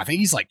 No, I think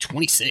he's like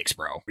 26,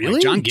 bro. Really?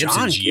 Like, John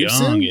Gibson's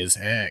young as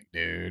heck,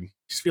 dude. I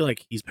just feel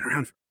like he's been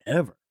around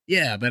forever.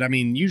 Yeah, but I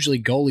mean,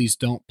 usually goalies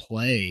don't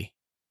play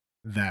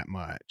that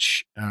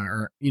much,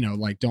 or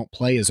like don't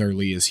play as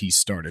early as he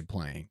started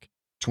playing.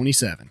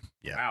 27.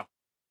 Yeah. Wow.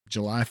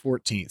 July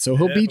 14th. So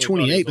he'll be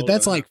 28, but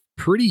that's like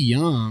pretty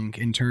young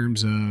in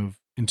terms of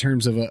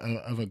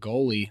a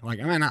goalie. Like,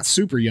 I mean, not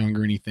super young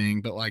or anything,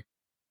 but like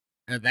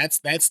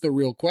that's the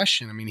real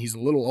question. I mean, he's a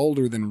little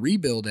older than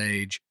rebuild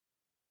age,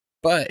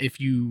 but if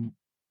you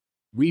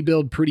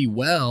rebuild pretty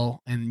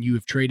well and you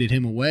have traded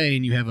him away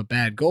and you have a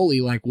bad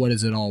goalie, like, what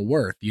is it all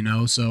worth,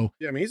 So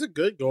yeah, I mean, he's a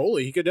good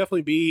goalie. He could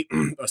definitely be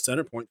a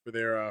center point for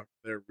their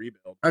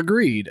rebuild.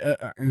 Agreed.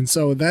 And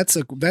so that's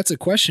a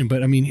question,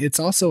 but I mean, it's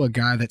also a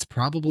guy that's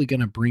probably going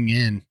to bring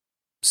in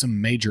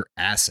some major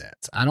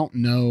assets. I don't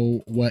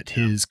know what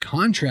his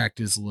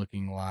contract is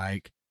looking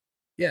like.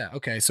 Yeah.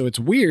 Okay. So it's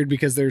weird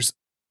because there's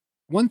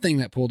one thing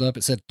that pulled up.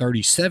 It said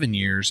 37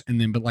 years,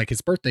 but like his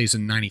birthday's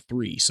in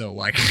 93. So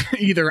like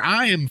either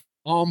I am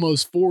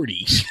almost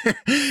 40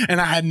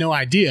 and I had no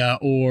idea,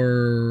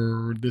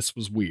 or this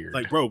was weird.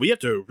 Like, bro, we have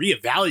to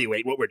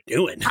reevaluate what we're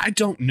doing. I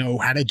don't know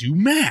how to do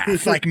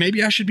math. Like,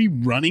 maybe I should be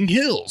running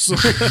hills.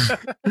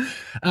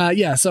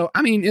 Yeah. So,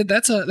 I mean,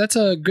 that's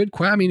a good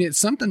question. I mean, it's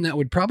something that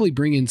would probably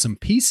bring in some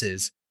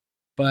pieces,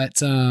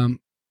 but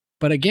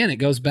again, it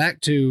goes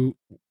back to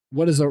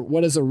what is a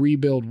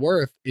rebuild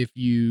worth if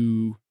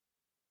you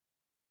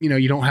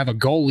don't have a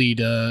goalie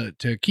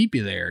to keep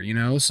you there,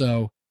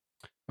 so.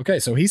 Okay,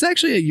 so he's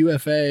actually a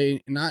UFA.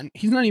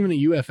 He's not even a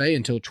UFA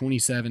until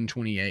 27,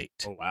 28.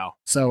 Oh, wow.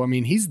 So, I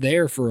mean, he's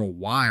there for a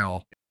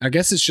while. I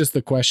guess it's just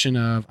the question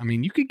of, I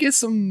mean, you could get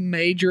some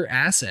major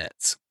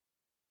assets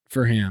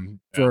for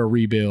him for a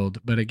rebuild.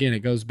 But again,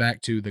 it goes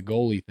back to the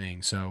goalie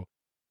thing. So,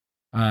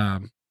 a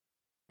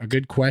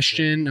good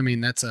question. I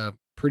mean, that's a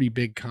pretty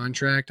big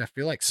contract. I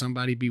feel like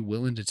somebody be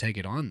willing to take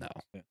it on,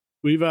 though.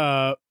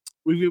 We're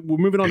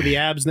moving on to the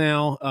Avs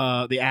now.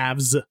 The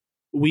Avs.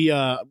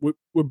 We're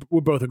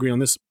both agreeing on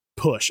this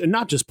push, and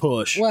not just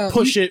push. Well,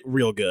 push it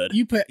real good.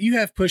 You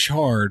have push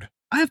hard.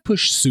 I have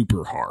pushed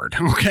super hard.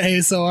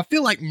 Okay, so I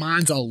feel like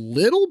mine's a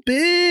little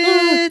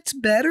bit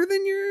better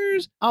than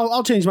yours.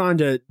 I'll change mine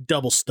to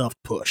double stuffed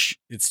push.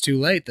 It's too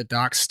late. The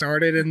docs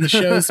started and the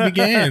shows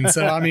began.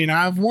 So I mean,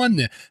 I've won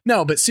this.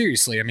 No, but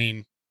seriously, I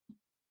mean,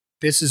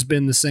 this has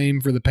been the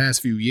same for the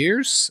past few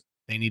years.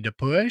 They need to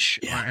push.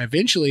 Yeah.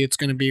 Eventually, it's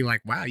going to be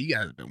like, wow, you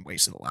guys have been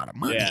wasting a lot of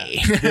money.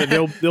 Yeah.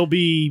 they'll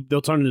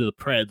turn into the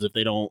Preds if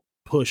they don't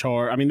push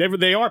hard. I mean,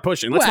 they are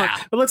pushing. Let's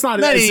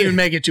not. They didn't even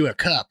make it to a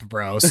cup,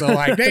 bro. So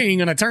like, they ain't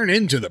going to turn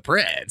into the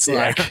Preds.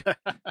 Like,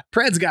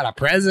 Preds got a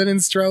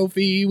President's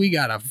Trophy. We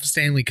got a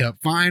Stanley Cup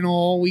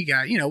final. We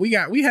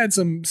had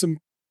some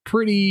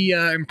pretty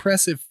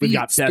impressive feats. We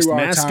got best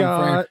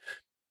mascot.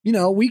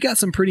 We got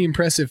some pretty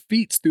impressive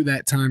feats through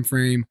that time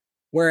frame.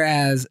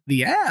 Whereas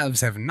the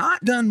Avs have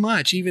not done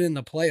much, even in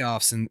the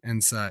playoffs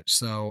and such.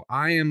 So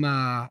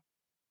I'm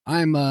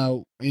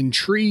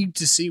intrigued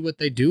to see what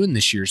they do in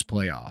this year's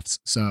playoffs.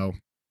 So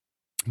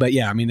But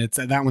yeah, I mean,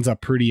 that one's a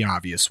pretty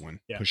obvious one.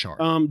 Yeah.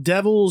 Pritchard.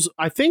 Devils,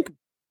 I think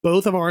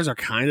both of ours are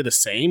kind of the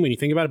same when you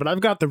think about it, but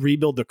I've got the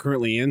rebuild they're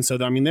currently in. So,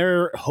 I mean,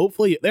 they're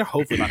hopefully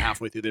about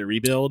halfway through their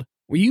rebuild.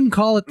 Well, you can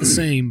call it the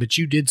same, but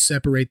you did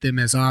separate them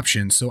as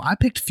options. So I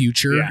picked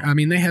future. Yeah. I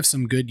mean, they have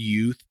some good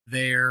youth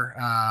there.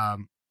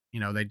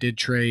 They did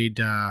trade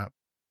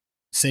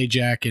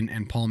Sajak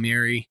and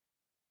Palmieri.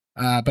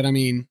 But I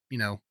mean,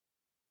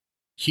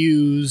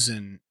 Hughes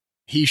and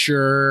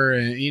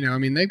Heischer, I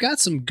mean, they've got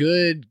some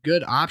good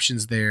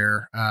options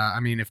there. I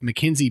mean, if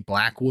Mackenzie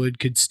Blackwood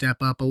could step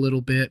up a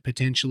little bit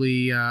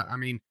potentially,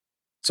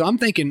 so I'm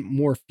thinking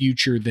more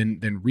future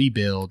than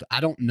rebuild.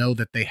 I don't know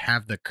that they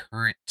have the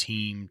current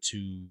team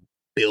to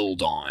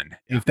build on,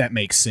 if that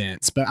makes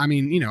sense. But I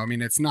mean,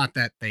 it's not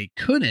that they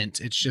couldn't.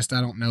 It's just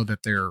I don't know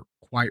that they're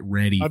quite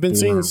ready. I've been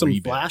seeing some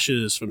rebuild.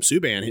 flashes from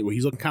Subban.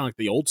 He's looking kind of like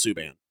the old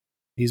Subban.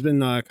 He's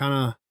been kind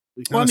of.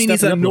 Well, I mean,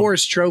 he's a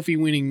Norris Trophy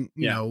winning,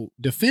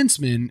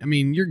 defenseman. I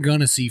mean, you're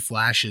gonna see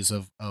flashes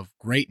of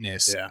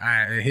greatness.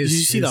 Yeah. Did you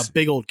see the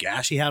big old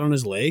gash he had on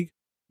his leg?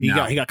 He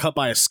got cut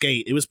by a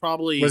skate. It was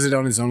probably. Was it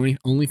on his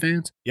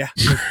OnlyFans? Yeah.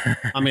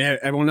 I mean,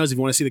 everyone knows if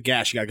you want to see the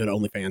gash, you got to go to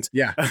OnlyFans.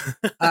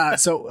 Yeah.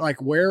 So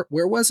like, where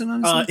was it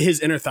on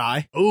his inner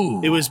thigh?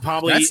 Oh, it was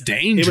probably that's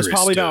dangerous. It was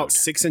probably about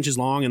 6 inches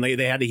long, and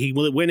they had to. He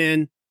went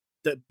in.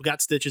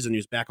 Got stitches and he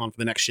was back on for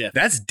the next shift.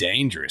 That's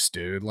dangerous,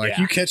 dude. Like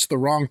you catch the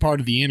wrong part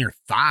of the inner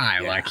thigh,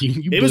 like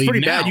you it was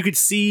pretty out. bad. You could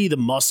see the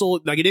muscle.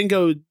 Like it didn't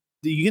go.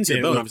 You can see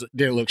the bone.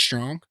 Did it look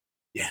strong?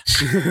 Yeah.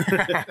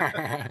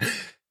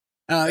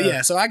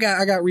 Yeah. So I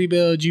got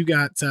rebuild. You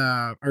got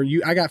I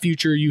got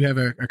future. You have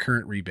a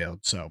current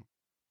rebuild. So,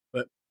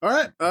 but all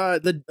right.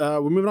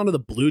 We're moving on to the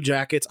Blue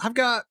Jackets. I've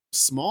got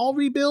small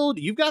rebuild.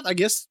 You've got, I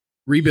guess.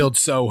 Rebuild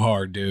so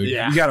hard, dude.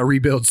 Yeah. You got to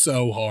rebuild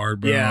so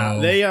hard, bro. Yeah,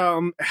 they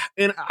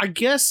and I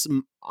guess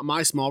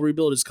my small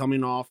rebuild is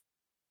coming off,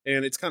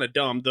 and it's kind of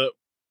dumb. The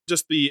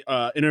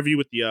interview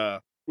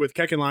with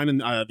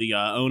Kekalainen and the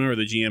owner or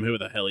the GM, who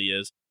the hell he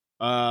is.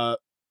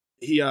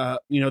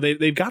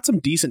 They've got some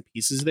decent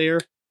pieces there,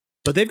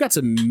 but they've got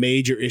some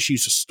major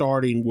issues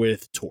starting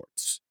with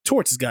Torts.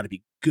 Torts has got to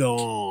be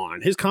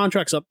gone. His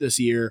contract's up this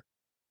year.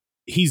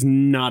 He's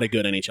not a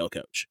good NHL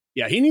coach.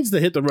 Yeah, he needs to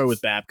hit the road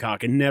with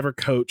Babcock and never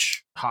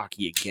coach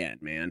hockey again,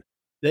 man.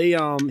 They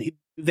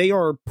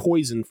are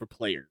poison for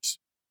players.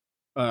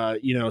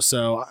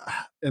 So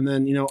and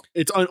then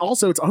it's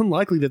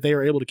unlikely that they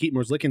are able to keep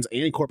Merzlikins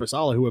and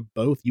Korpisalo, who are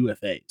both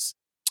UFAs.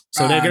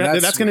 So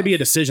that's going to be a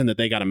decision that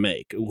they got to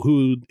make.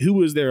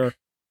 Who is their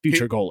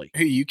future goalie?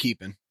 Who are you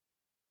keeping?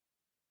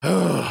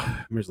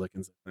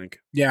 Merzlikins, I think.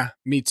 Yeah,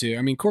 me too.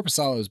 I mean,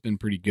 Korpisalo has been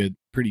pretty good,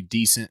 pretty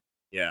decent.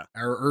 Yeah,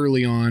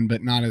 early on,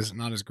 but not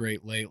as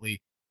great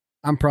lately.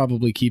 I'm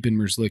probably keeping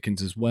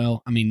Merzlikins as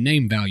well. I mean,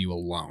 name value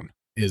alone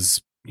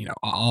is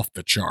off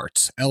the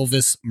charts.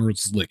 Elvis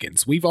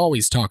Merzlikins. We've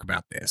always talked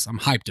about this. I'm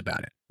hyped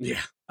about it.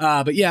 Yeah.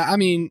 But yeah, I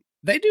mean,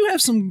 they do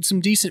have some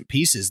decent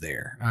pieces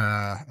there.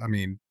 I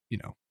mean,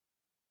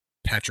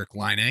 Patrick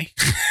Laine.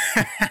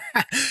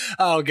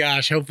 Oh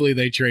gosh, hopefully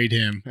they trade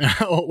him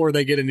or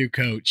they get a new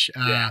coach.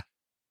 I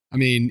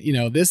mean,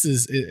 this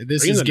is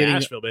getting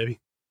Nashville, baby.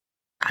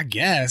 I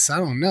guess. I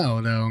don't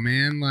know though,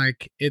 man.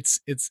 Like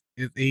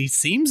he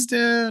seems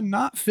to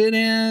not fit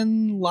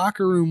in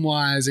locker room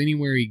wise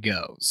anywhere he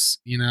goes.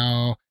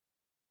 I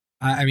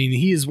mean,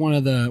 he is one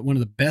of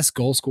the best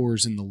goal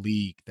scorers in the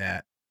league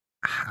that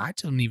I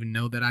don't even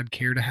know that I'd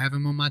care to have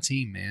him on my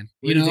team, man.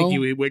 Where do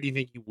you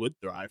think he would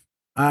thrive?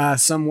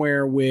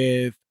 Somewhere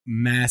with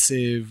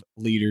massive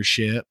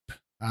leadership,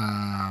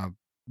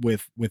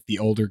 with the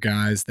older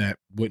guys that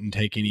wouldn't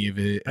take any of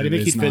it. How do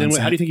you think he'd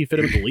fit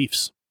in with the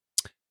Leafs?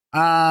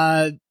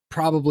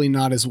 Probably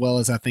not as well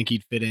as I think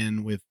he'd fit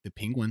in with the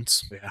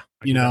Penguins. Yeah.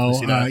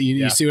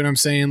 You see what I'm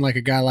saying? Like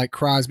a guy like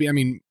Crosby. I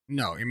mean,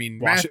 no, I mean,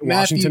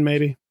 Washington,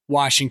 maybe.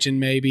 Washington,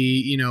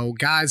 maybe,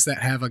 guys that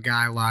have a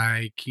guy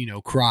like,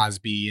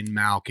 Crosby and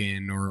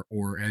Malkin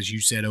or as you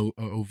said,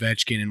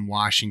 Ovechkin in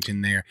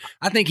Washington there.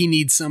 I think he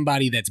needs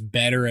somebody that's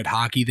better at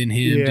hockey than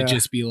him to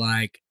just be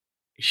like,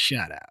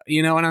 shut up.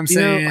 You know what I'm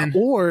saying?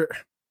 Or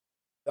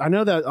I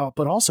know that,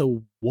 but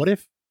also what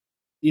if,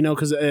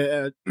 because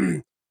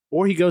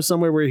or he goes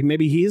somewhere where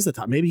maybe he is the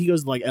top. Maybe he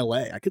goes to like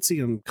LA. I could see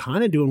him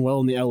kind of doing well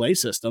in the LA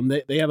system.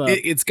 They have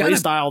a play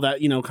style that,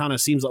 kind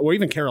of seems like, or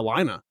even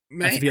Carolina,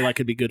 I feel like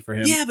could be good for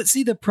him. Yeah, but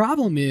see, the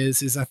problem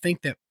is I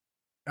think that,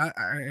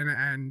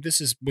 and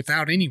this is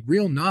without any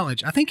real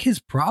knowledge, I think his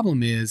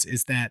problem is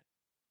that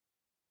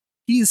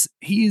he's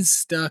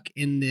stuck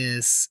in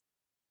this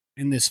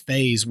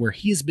phase where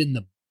he has been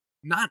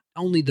not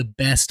only the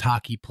best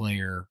hockey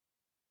player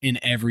in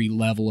every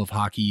level of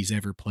hockey he's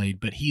ever played,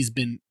 but he's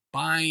been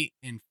by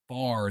and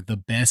far the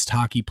best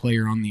hockey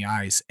player on the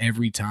ice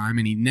every time,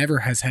 and he never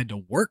has had to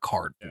work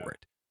hard for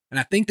it. And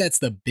I think that's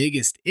the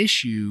biggest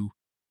issue,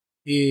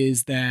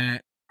 is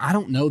that I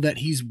don't know that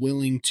he's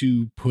willing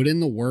to put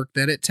in the work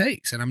that it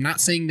takes. And I'm not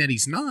saying that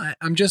he's not.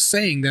 I'm just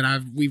saying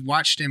that we've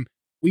watched him.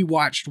 We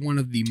watched one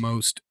of the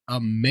most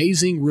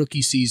amazing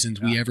rookie seasons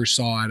we ever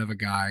saw out of a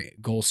guy,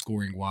 goal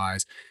scoring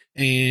wise.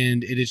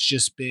 And it has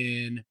just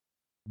been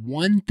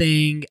one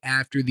thing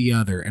after the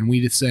other. And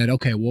we just said,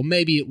 okay, well,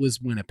 maybe it was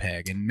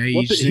Winnipeg. And maybe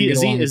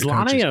is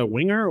Laine a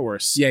winger or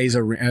yeah, I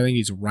think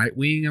he's a right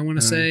wing, I want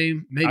to say.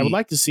 Maybe. I would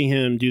like to see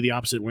him do the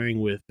opposite wing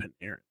with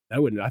Panarin.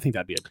 I think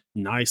that'd be a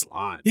nice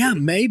line. Yeah,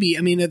 maybe.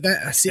 I mean, at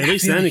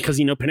least then, because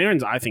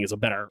Panarin's, I think, is a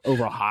better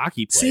overall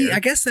hockey player. See, I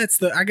guess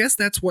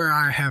that's where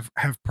I have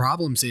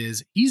problems.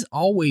 Is he's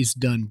always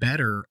done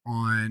better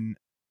on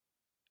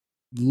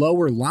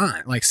lower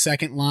line, like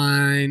second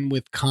line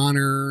with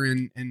Connor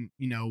and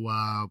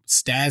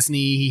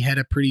Stastny. He had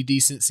a pretty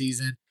decent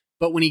season,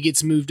 but when he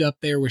gets moved up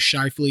there with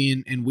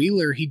Scheifele and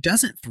Wheeler, he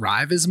doesn't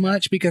thrive as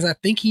much because I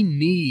think he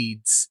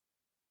needs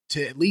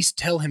to at least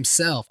tell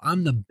himself,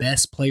 I'm the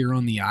best player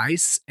on the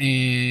ice.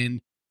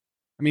 And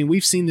I mean,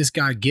 we've seen this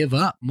guy give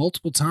up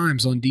multiple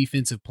times on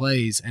defensive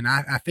plays. And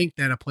I think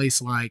that a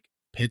place like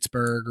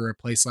Pittsburgh or a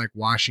place like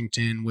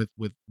Washington with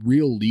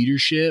real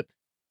leadership,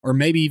 or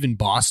maybe even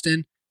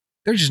Boston,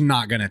 they're just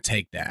not going to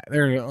take that.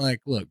 They're like,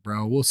 look,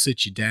 bro, we'll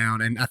sit you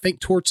down. And I think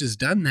Torts has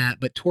done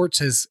that, but Torts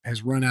has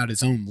run out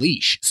his own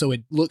leash. So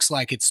it looks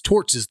like it's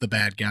Torts is the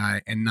bad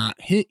guy and not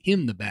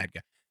him the bad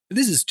guy.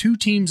 This is 2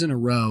 teams in a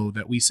row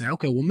that we say,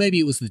 okay, well, maybe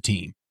it was the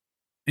team.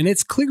 And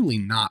it's clearly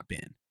not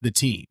been the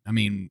team. I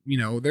mean,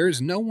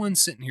 there's no one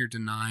sitting here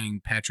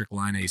denying Patrik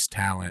Laine's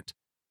talent,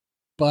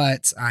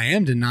 but I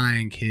am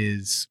denying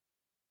his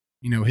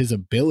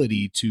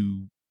ability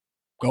to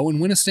go and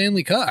win a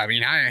Stanley Cup. I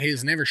mean, he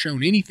has never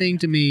shown anything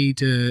to me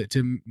to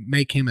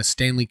make him a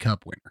Stanley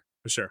Cup winner.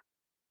 For sure.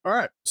 All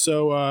right.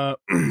 So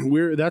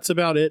that's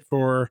about it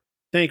for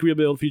Thank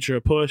Rebuild Future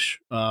a Push.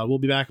 We'll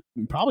be back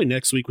probably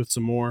next week with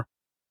some more.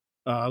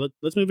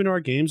 Let's move into our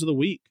games of the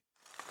week.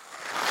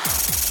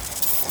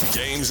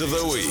 Games of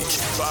the week.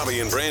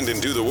 Bobby and Brandon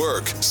do the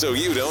work, so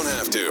you don't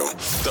have to.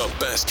 The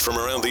best from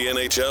around the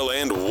NHL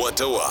and what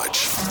to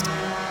watch.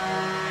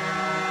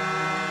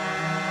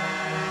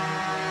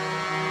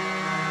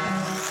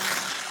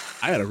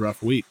 I had a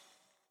rough week.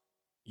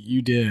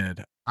 You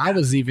did. I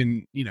was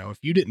even, if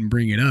you didn't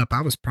bring it up,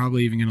 I was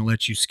probably even going to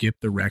let you skip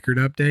the record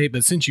update.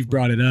 But since you've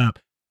brought it up,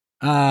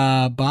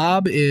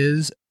 Bob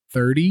is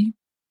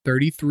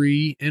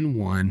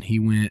 33-1. He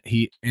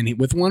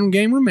with one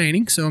game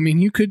remaining. So, I mean,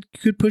 you could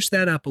push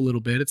that up a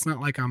little bit. It's not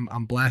like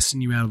I'm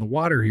blasting you out of the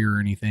water here or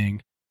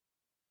anything.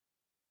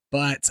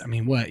 But I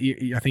mean,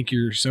 I think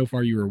you were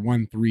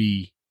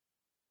 1-3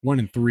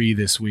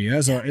 this week. It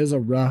was a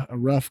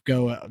rough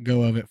go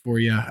of it for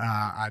you.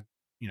 I'm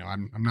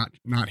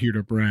not here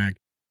to brag.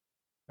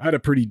 I had a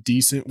pretty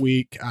decent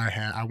week.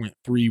 I went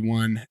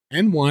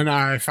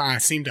 3-1-1. I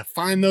seem to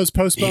find those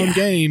postponed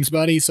games,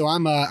 buddy. So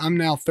I'm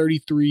now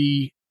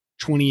 33-28-4.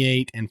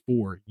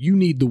 You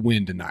need the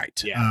win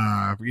tonight.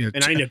 Yeah.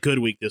 And I need a good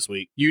week this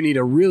week. You need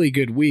a really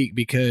good week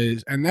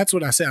and that's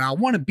what I said. I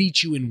want to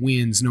beat you in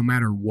wins no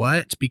matter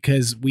what,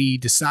 because we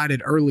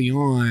decided early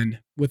on,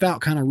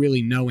 without kind of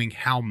really knowing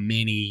how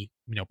many,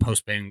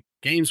 postponed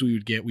games we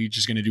would get, we were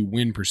just going to do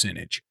win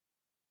percentage.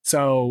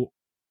 So,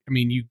 I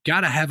mean, you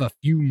got to have a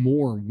few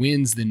more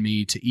wins than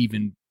me to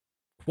even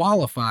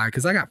qualify,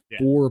 because I got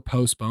 4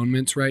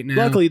 postponements right now.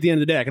 Luckily, at the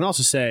end of the day, I can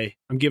also say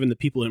I'm giving the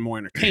people more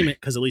entertainment,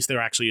 because at least they're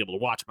actually able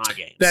to watch my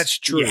games. That's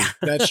true. Yeah.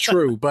 That's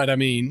true. But I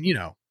mean,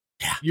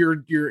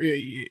 you're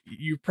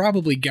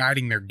probably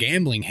guiding their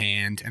gambling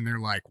hand, and they're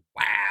like,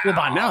 wow. Well,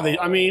 by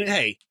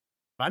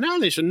now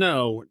they should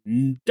know.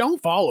 Don't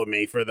follow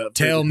me for the.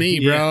 Tell me,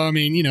 bro. I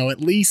mean,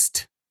 at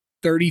least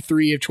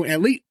 33 of 20.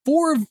 At least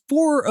four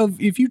of.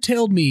 If you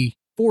told me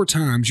 4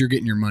 times, you're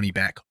getting your money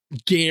back.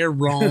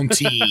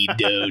 Guaranteed,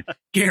 dude.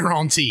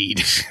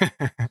 Guaranteed.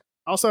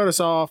 I'll start us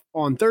off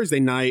on Thursday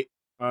night,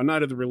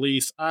 night of the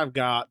release. I've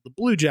got the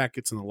Blue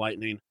Jackets and the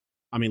Lightning.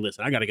 I mean,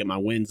 listen, I got to get my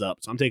wins up,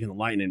 so I'm taking the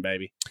Lightning,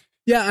 baby.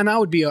 Yeah, and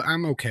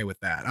I'm okay with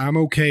that. I'm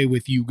okay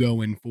with you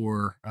going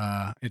for,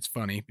 it's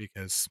funny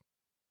because,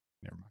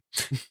 never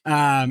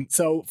mind.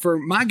 So for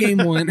my game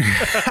 1,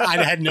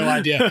 I had no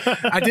idea.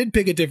 I did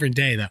pick a different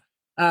day, though.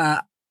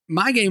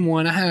 My game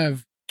 1, I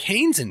have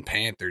Canes and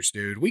Panthers,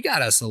 dude. We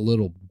got us a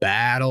little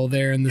battle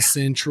there in the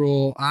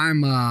Central.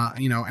 I'm,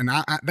 and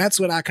I that's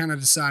what I kind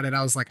of decided.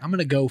 I was like, I'm going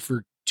to go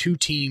for 2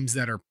 teams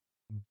that are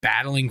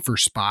battling for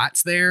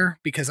spots there,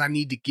 because I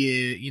need to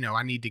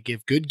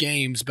give good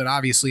games, but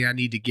obviously I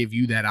need to give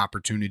you that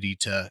opportunity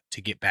to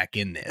get back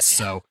in this.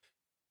 So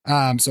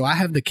I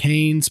have the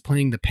Canes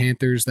playing the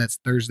Panthers. That's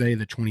Thursday,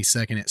 the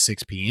 22nd at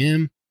 6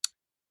 p.m.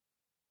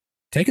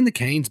 Taking the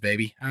Canes,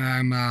 baby.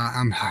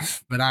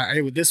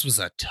 This was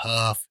a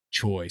tough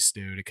choice,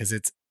 dude, because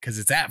it's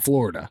at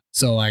Florida.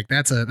 So like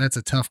that's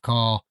a tough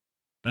call,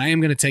 but I am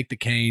going to take the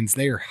Canes.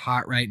 They are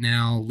hot right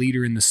now,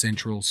 leader in the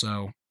Central.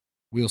 So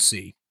we'll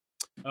see.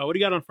 What do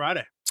you got on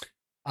Friday?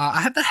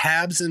 I have the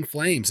Habs and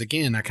Flames.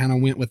 Again, I kind of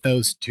went with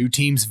those 2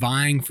 teams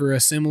vying for a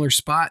similar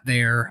spot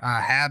there.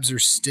 Habs are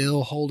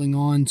still holding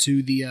on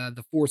to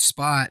the 4th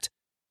spot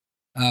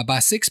by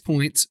 6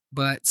 points,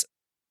 but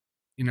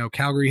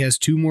Calgary has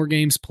 2 more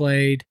games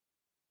played.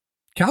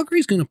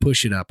 Calgary's going to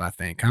push it up. I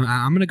think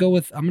I'm going to go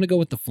with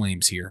the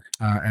Flames here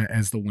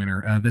as the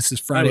winner. This is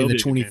Friday the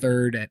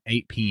 23rd at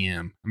 8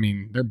 p.m. I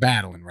mean, they're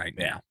battling right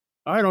now.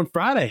 All right, on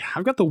Friday,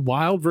 I've got the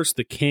Wild versus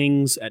the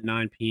Kings at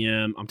 9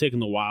 p.m. I'm taking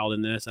the Wild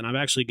in this, and I'm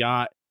actually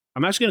going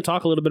to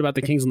talk a little bit about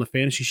the Kings on the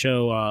fantasy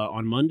show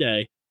on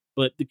Monday.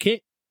 But the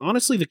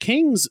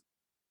Kings,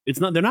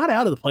 they're not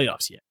out of the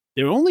playoffs yet.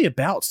 They're only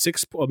about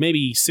 6, or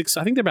maybe 6.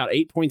 I think they're about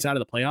 8 points out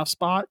of the playoff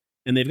spot,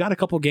 and they've got a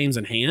couple games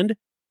in hand.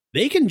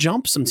 They can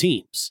jump some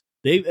teams.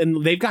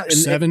 They've got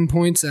 7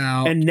 points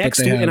out, and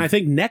I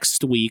think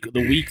next week,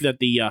 the week that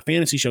the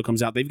fantasy show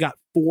comes out, they've got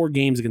 4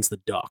 games against the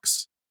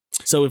Ducks.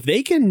 So if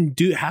they can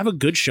have a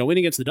good showing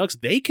against the Ducks,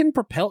 they can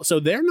propel. So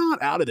they're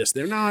not out of this.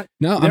 They're not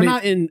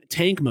not in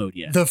tank mode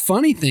yet. The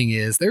funny thing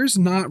is, there's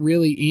not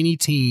really any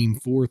team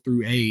 4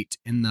 through 8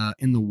 in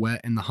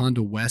the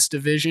Honda West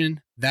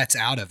division that's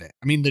out of it.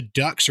 I mean, the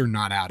Ducks are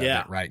not out of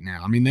it right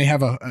now. I mean, they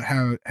have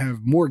have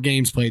more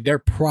games played. They're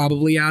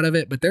probably out of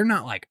it, but they're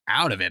not like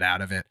out of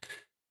it.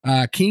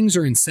 Kings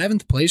are in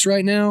 7th place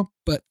right now,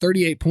 but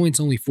 38 points,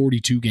 only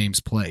 42 games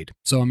played.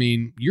 So I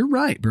mean, you're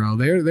right, bro.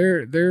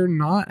 They're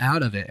not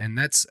out of it, and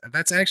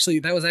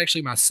that was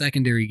actually my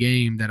secondary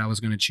game that I was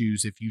going to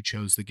choose if you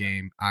chose the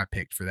game I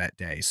picked for that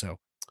day. So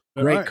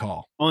great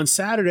call. On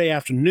Saturday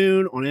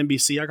afternoon on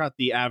NBC, I got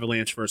the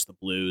Avalanche versus the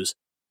Blues,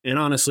 and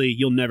honestly,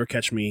 you'll never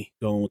catch me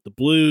going with the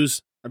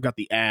Blues. I've got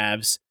the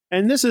Avs,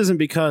 and this isn't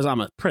because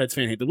I'm a Preds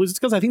fan. I hate the Blues. It's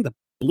because I think the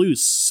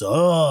Blues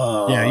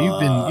suck.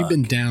 Yeah, you've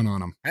been down on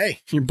them. Hey,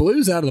 your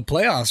Blues out of the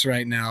playoffs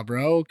right now,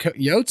 bro.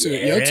 Yotes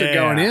are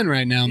going in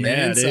right now,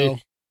 man. So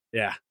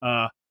so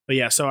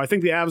I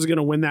think the Avs are going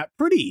to win that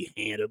pretty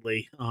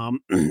handedly.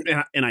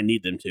 And I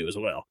need them to as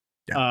well.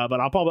 Yeah. But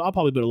I'll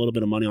probably put a little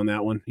bit of money on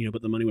that one.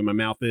 Put the money where my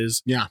mouth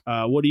is. Yeah.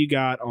 What do you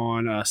got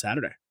on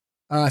Saturday?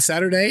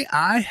 Saturday,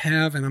 I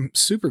have, and I'm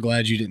super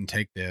glad you didn't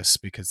take this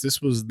because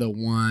this was the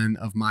one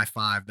of my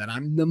 5 that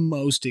I'm the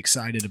most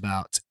excited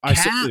about.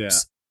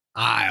 Caps.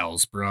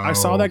 Isles, bro. I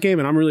saw that game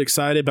and I'm really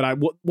excited, but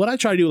what I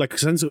try to do, like,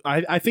 since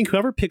I think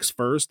whoever picks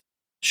first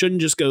shouldn't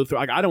just go through.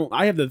 Like,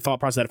 I have the thought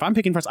process that if I'm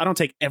picking first, I don't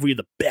take every of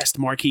the best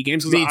marquee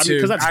games. Me too.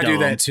 Because that's I dumb. do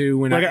that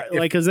too.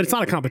 Because it's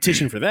not a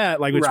competition for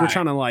that. Like, we're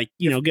trying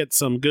to get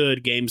some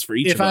good games for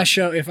each. If I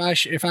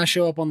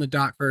show up on the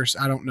dock first,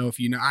 I don't know if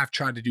you know. I've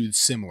tried to do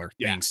similar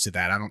things to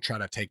that. I don't try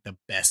to take the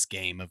best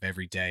game of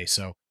every day.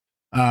 So.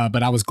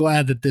 But I was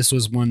glad that this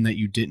was one that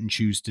you didn't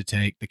choose to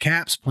take. The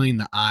Caps playing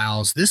the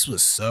Isles. This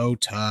was so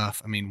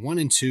tough. I mean,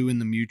 1-2 in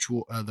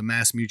the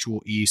Mass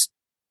Mutual East.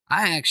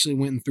 I actually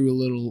went and threw a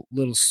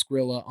little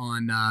Skrilla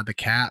on the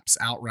Caps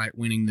outright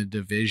winning the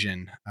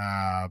division.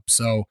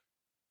 So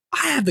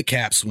I have the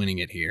Caps winning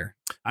it here.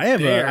 I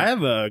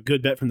have a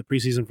good bet from the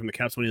preseason from the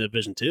Caps winning the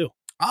division too.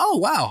 Oh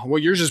wow! Well,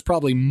 yours is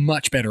probably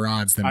much better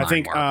odds than mine. I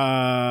think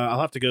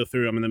I'll have to go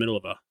through. I'm in the middle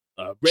of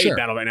a raid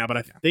battle right now, but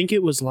I think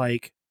it was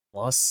like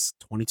plus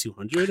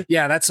 2,200.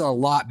 Yeah, that's a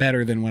lot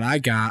better than what I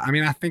got. I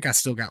mean, I think I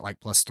still got like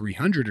plus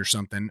 300 or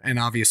something. And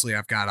obviously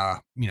I've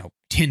got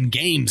 10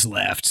 games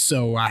left.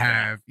 So I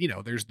have,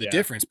 there's the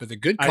difference, but the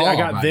good call. I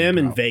got them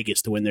in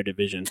Vegas to win their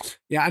division.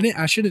 Yeah.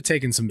 I should have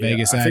taken some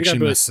Vegas action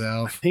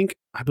myself.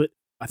 I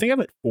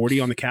bet 40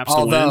 on the Caps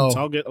to win. So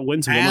I'll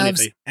win some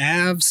money.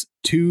 Avs,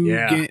 two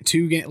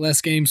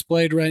less games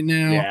played right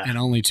now and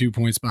only 2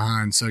 points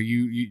behind. So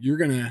you're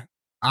going to,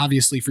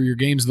 obviously for your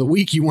games of the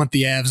week, you want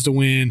the Avs to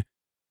win.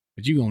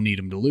 But you're going to need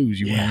them to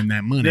lose. You want to win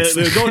that money.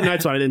 The Golden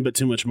Knights one, I didn't put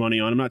too much money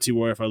on. I'm not too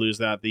worried if I lose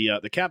that.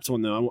 The Caps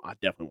one, though, I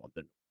definitely want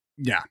them.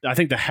 Yeah. I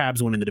think the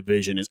Habs winning the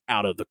division is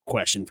out of the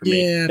question for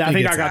me. Yeah, I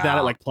think I got that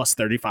at like plus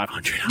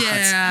 3,500.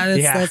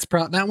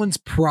 That one's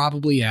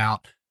probably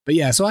out. But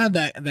yeah, so I have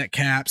that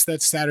Caps.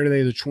 That's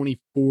Saturday the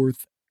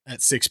 24th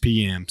at 6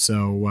 p.m.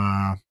 So,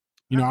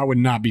 I would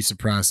not be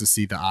surprised to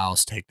see the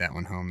Isles take that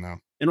one home, though.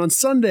 And on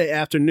Sunday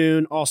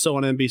afternoon, also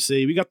on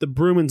NBC, we got the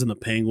Bruins and the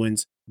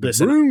Penguins.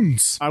 Listen,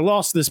 Bruins. I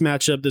lost this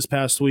matchup this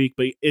past week,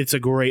 but it's a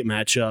great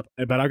matchup.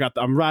 But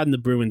I'm riding the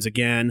Bruins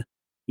again.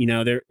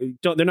 They're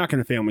not going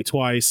to fail me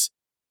twice.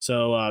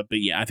 So, I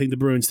think the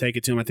Bruins take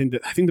it to them. I think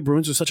the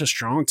Bruins are such a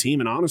strong team,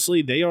 and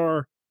honestly, they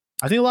are.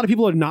 I think a lot of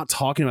people are not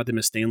talking about them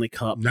as Stanley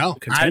Cup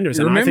contenders.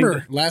 I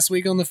remember last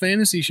week on the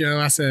fantasy show,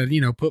 I said,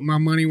 put my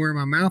money where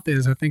my mouth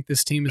is. I think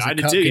this team is a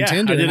cup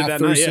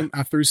contender.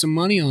 I threw some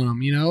money on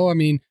them. I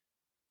mean,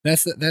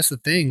 that's the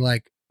thing.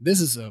 Like, this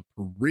is a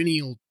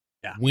perennial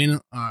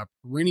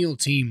perennial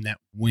team that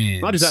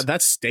wins. Not just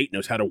that state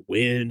knows how to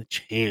win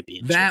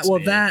championships.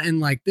 That and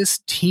like this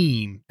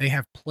team, they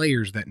have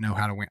players that know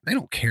how to win. They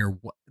don't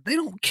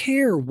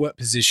care what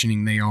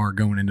positioning they are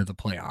going into the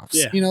playoffs.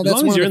 Yeah.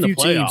 That's one of the few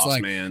playoffs, teams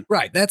like, man.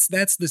 Right. That's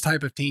the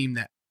type of team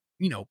that,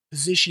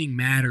 positioning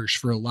matters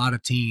for a lot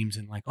of teams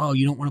and like, oh,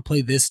 you don't want to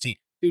play this team.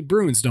 Dude,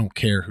 Bruins don't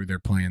care who they're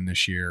playing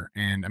this year.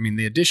 And I mean,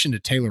 the addition to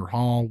Taylor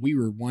Hall, we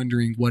were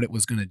wondering what it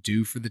was going to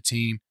do for the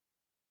team.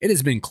 It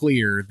has been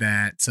clear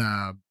that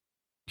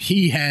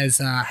he has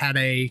had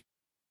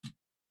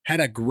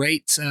a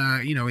great,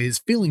 is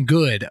feeling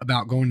good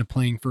about going to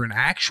playing for an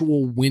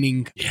actual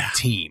winning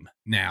team.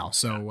 now.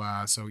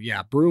 So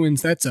yeah,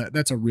 Bruins. That's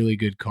a really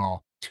good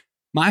call.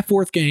 My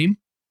fourth game.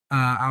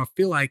 I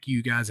feel like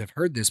you guys have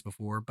heard this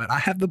before, but I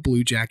have the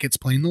Blue Jackets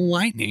playing the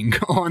Lightning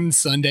on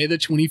Sunday the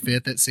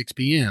 25th at 6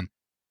 p.m.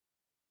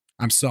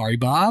 I'm sorry,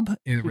 Bob.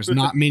 There was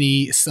not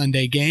many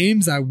Sunday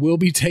games. I will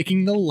be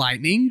taking the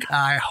Lightning.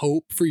 I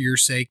hope for your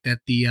sake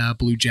that the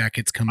Blue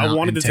Jackets come out. I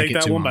wanted to take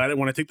that one, but I didn't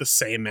want to take the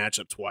same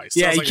matchup twice.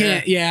 Yeah, you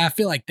can't. Yeah, I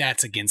feel like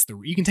that's against the.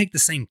 You can take the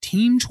same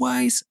team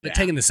twice, but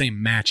taking the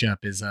same matchup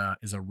is a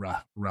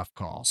rough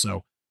call.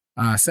 So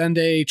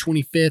Sunday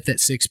 25th at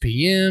 6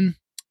 p.m.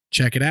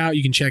 Check it out.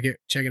 You can check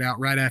it out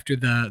right after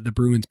the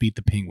Bruins beat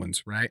the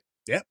Penguins, right?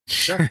 Yep,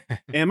 sure.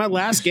 And my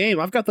last game,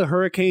 I've got the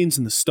Hurricanes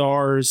and the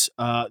Stars.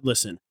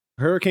 Listen,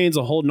 Hurricanes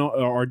are holding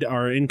on,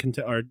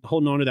 are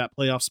holding on to that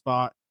playoff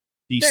spot.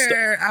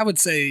 I would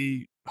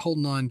say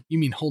holding on. You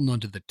mean holding on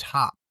to the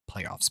top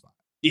playoff spot?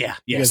 Yeah.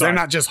 Because they're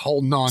not just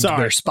holding on to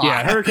their spot.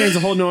 Yeah, Hurricanes are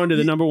holding on to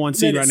the number one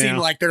seed right now. It seems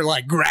like they're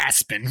like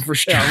grasping for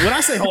sure. Yeah, when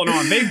I say holding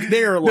on,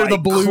 they're like the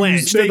Blues.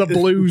 Clenched. They're the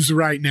Blues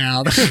right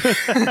now. But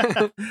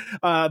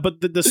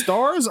the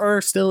Stars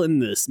are still in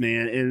this,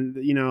 man, and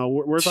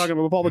we'll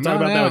probably talk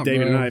about that with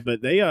David tonight.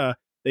 But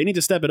they need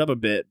to step it up a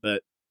bit.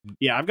 But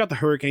yeah, I've got the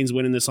Hurricanes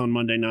winning this on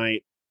Monday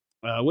night.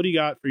 What do you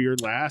got for your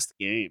last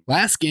game?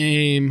 Last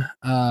game,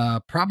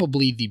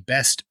 probably the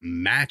best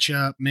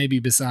matchup, maybe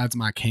besides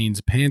my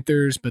Canes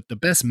Panthers, but the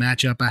best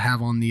matchup I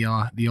have on the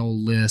old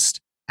list,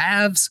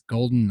 Avs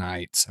Golden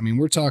Knights. I mean,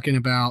 we're talking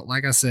about,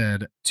 like I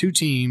said, two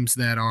teams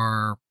that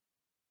are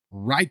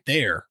right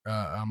there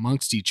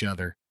amongst each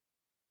other.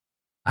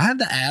 I have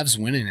the Avs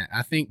winning it.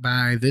 I think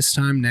by this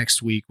time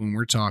next week, when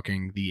we're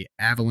talking, the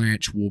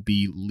Avalanche will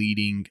be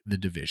leading the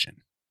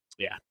division.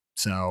 Yeah.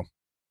 So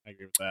I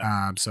agree with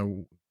that.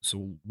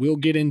 So we'll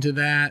get into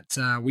that.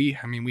 We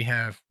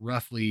have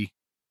roughly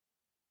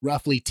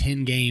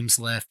 10 games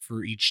left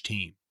for each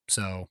team.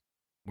 So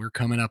we're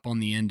coming up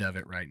on the end of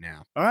it right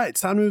now. All right,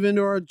 it's time to move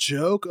into our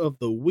joke of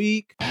the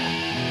week.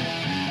 The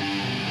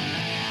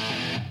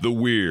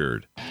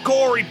weird.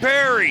 Corey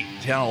Perry.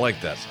 See, I don't like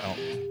this.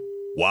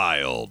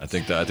 Wild. I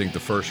think the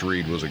first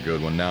read was a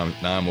good one. Now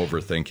I'm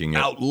overthinking it.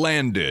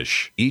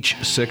 Outlandish. Each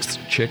sixth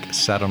chick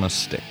sat on a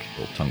stick.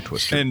 Little tongue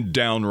twister. And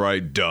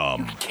downright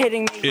dumb. You're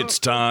kidding me. It's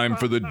time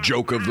for the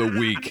joke of the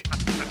week.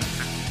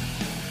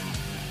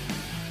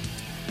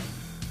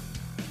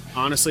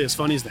 Honestly, as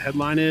funny as the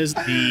headline is,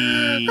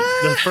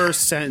 the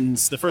first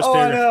sentence, the first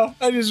paragraph. paragraph.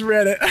 I know. I just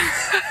read it.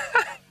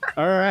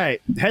 All right.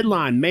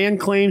 Headline: Man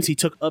claims he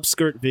took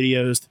upskirt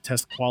videos to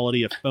test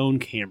quality of phone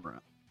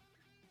camera.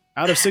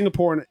 Out of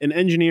Singapore, an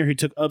engineer who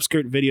took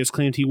upskirt videos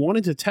claimed he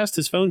wanted to test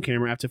his phone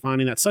camera after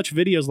finding that such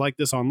videos like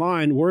this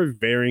online were of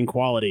varying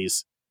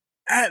qualities.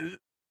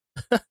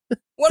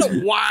 What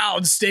a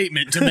wild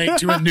statement to make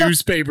to a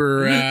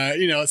newspaper.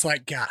 It's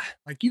like, God,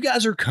 like you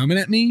guys are coming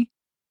at me.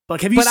 Like,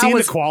 have you seen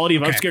the quality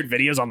of upskirt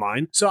videos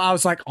online? So I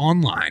was like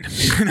online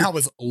and I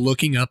was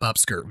looking up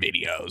upskirt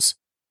videos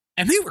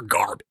and they were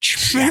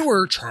garbage. They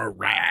were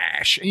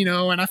trash,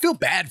 and I feel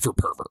bad for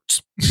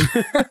perverts.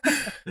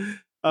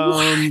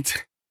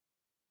 What?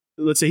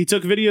 Let's say he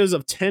took videos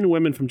of 10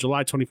 women from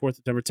July 24th to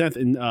September 10th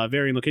in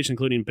varying locations,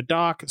 including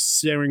Badok,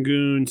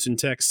 Serangoon,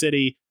 Sintex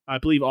City, I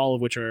believe all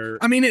of which are...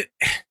 I mean,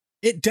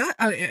 it does,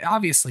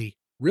 obviously,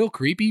 real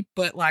creepy,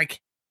 but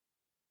like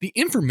the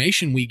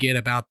information we get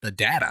about the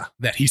data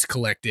that he's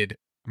collected,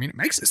 I mean, it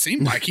makes it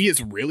seem like he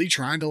is really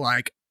trying to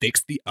like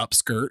fix the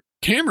upskirt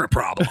camera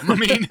problem. I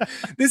mean,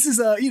 this is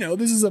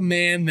a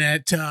man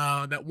that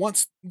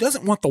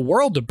doesn't want the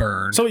world to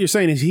burn. So what you're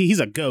saying is he's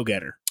a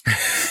go-getter.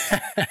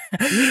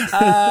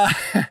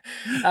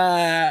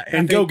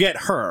 And go get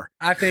her.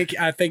 I think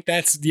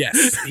that's,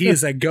 yes, he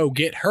is a go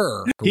get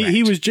her.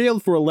 He was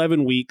jailed for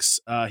 11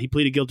 weeks. He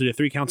pleaded guilty to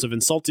 3 counts of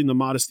insulting the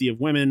modesty of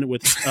women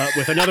with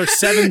another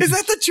 7. Is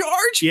that the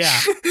charge? Yeah.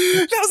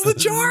 That was the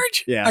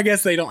charge? Yeah. I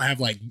guess they don't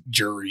have like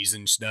juries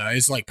and stuff.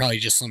 It's like probably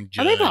just some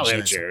judge. They probably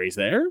have juries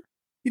there.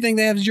 You think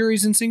they have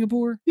juries in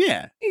Singapore?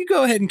 Yeah. You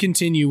go ahead and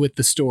continue with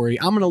the story.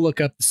 I'm going to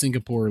look up the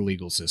Singapore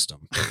legal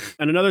system.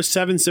 And another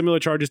 7 similar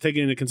charges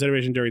taken into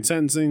consideration during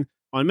sentencing.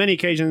 On many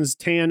occasions,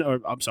 I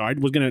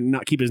was going to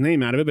not keep his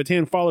name out of it, but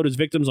Tan followed his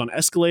victims on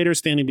escalators,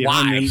 standing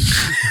behind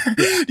them.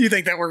 Do you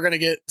think that we're going to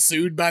get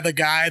sued by the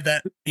guy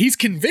that he's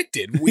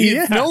convicted?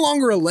 He's no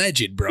longer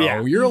alleged, bro.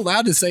 Yeah. You're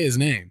allowed to say his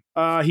name.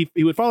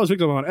 He would follow his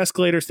victim on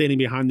escalators, standing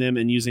behind them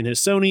and using his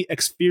Sony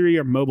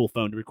Xperia mobile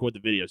phone to record the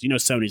videos.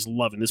 Sony's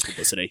loving this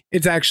publicity.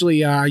 It's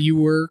actually, you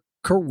were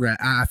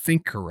correct. I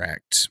think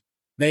correct.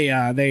 They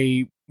are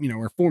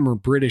former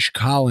British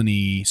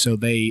colony, so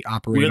they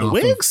operate off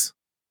wigs.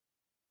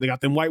 They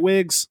got them white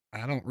wigs.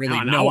 I don't really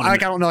know. I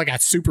don't know like a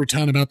super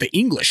ton about the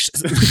English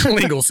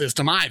legal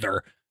system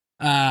either.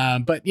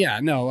 But yeah,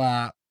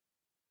 no.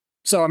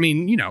 So I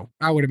mean,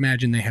 I would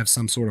imagine they have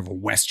some sort of a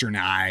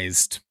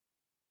westernized.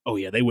 Oh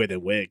yeah, they wear their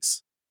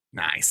wigs.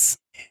 Nice.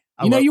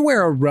 You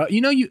wear a robe.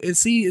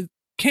 See,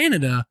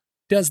 Canada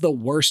does the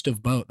worst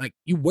of both. Like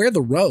you wear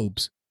the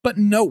robes, but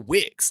no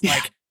wigs. Yeah.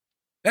 Like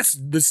That's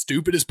the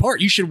stupidest part.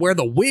 You should wear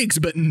the wigs,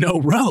 but no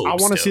robes. I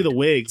want to see the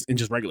wigs in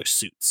just regular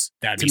suits.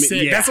 That'd be To me,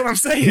 sick. yeah. That's what I'm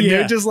saying, Yeah.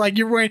 dude. Just like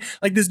you're wearing,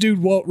 like this dude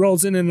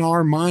rolls in an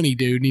Armani,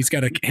 dude, and he's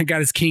got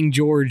his King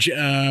George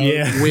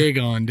wig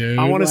on, dude.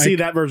 I want to Like, see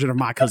that version of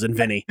my cousin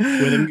Vinny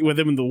with him with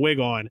the wig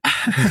on.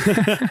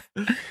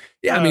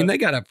 Yeah, I mean they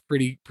got a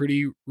pretty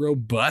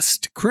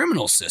robust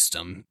criminal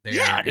system there.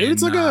 Yeah, dude,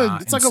 it's like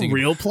a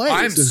real place.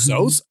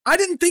 I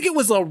didn't think it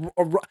was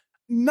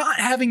not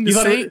having the You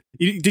thought, same.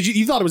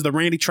 you thought it was the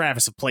Randy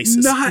Travis of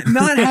places.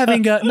 Not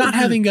having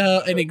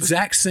an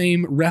exact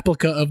same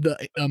replica of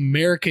the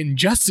American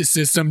justice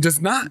system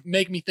does not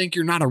make me think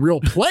you're not a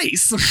real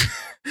place.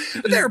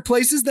 But there are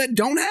places that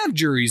don't have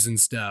juries and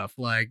stuff,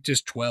 like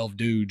just 12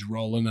 dudes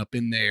rolling up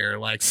in there,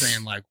 like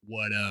saying like,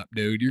 "What up,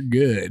 dude? You're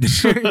good."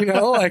 You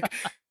know, like.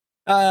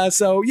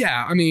 So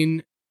yeah, I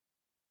mean,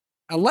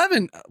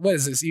 11. What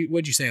is this?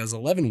 What'd you say? It was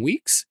 11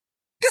 weeks.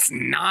 That's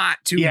not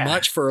too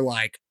much for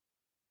like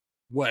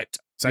what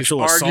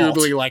Sexual arguably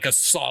assault. like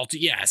assault.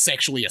 Yeah,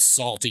 sexually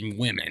assaulting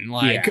women.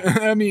 Like, Yeah.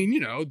 I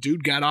mean,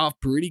 dude got off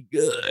pretty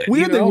good.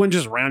 Weird they wouldn't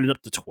just round it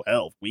up to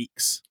 12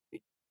 weeks,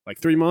 like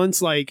 3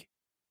 months. Like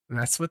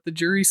That's what the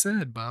jury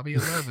said, Bobby.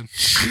 11.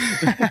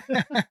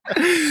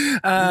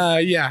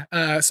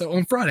 So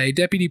on Friday,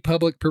 Deputy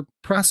Public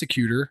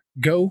Prosecutor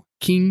Go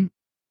King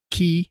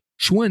Ki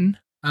Shun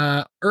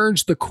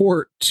urged the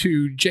court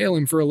to jail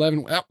him for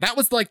 11. Well, that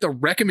was like the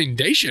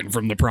recommendation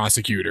from the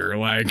prosecutor.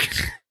 Like,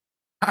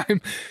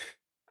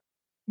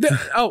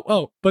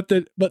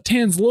 but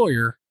Tan's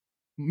lawyer,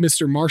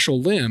 Mr.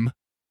 Marshall Lim,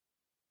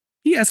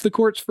 he asked the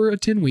courts for a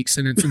 10-week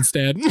sentence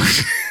instead.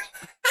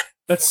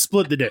 let's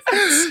split the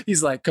difference.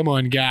 He's like, come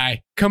on,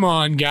 guy.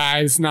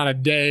 It's not a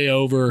day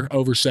over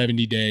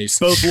 70 days.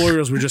 Both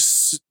lawyers were he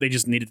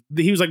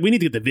was like, we need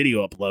to get the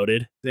video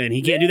uploaded, and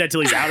he can't do that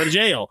till he's out of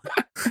jail.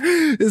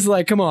 It's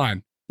like, come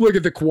on. Look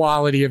at the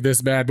quality of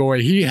this bad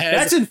boy.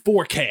 That's in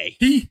 4K.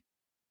 He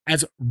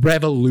has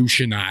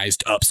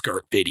revolutionized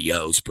upskirt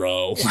videos,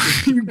 bro.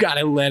 You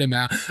gotta let him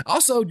out.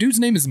 Also, dude's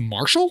name is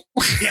Marshall.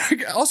 Yeah.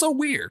 Also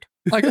weird.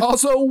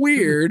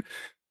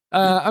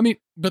 I mean,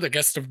 but I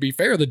guess to be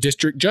fair, the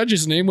district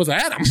judge's name was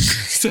Adam.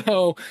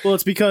 So, Well,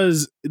 it's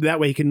because that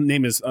way he can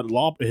name his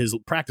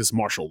practice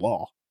martial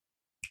law.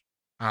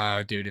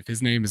 dude, if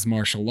his name is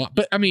Marshall Law,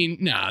 but I mean,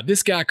 nah,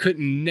 this guy could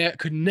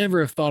never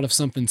have thought of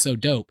something so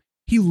dope.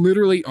 He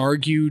literally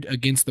argued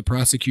against the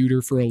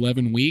prosecutor for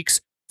 11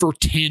 weeks for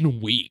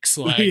 10 weeks.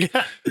 Like,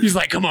 He's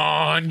like, come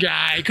on,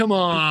 guy, come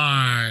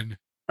on.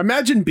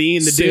 Imagine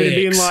being the dude and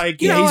being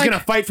like, You yeah, know, he's like- going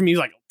to fight for me. He's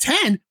like,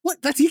 10? What?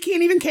 He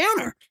can't even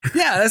counter.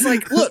 Yeah, that's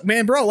like, look,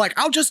 man, bro, like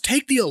I'll just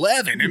take the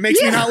 11. It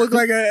makes me not look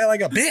like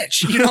a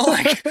bitch,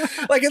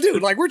 like a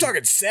dude. Like we're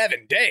talking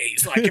 7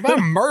 days. Like if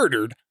I'm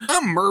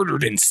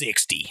murdered in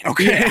 60.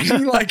 Okay,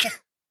 like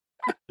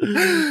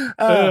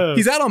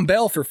he's out on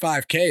bail for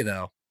 $5,000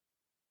 though,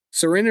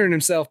 surrendering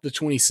himself the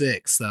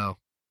 26th. So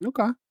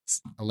Okay.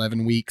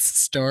 11 weeks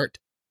start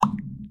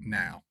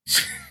now.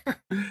 All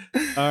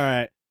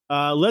right.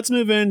 Let's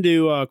move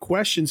into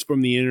questions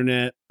from the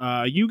internet.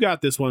 You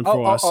got this one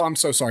for us. Oh, I'm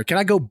so sorry. Can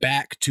I go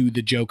back to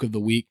the joke of the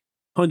week?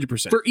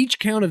 100%. For each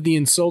count of the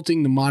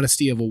insulting the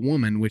modesty of a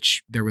woman,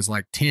 which there was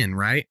like 10,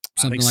 right?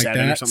 Something like 7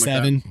 or that. something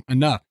like 7,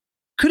 enough.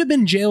 Could have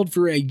been jailed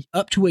for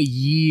up to a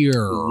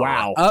year.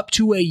 Wow. Up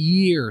to a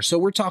year. So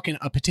we're talking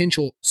a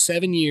potential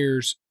 7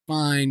 years,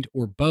 fined,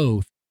 or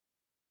both.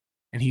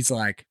 And he's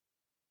like,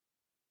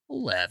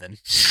 11.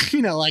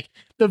 Like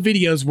the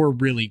videos were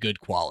really good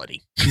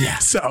quality. Yeah.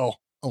 So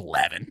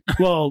 11.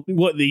 Well,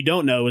 what you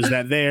don't know is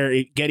that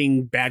they're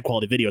getting bad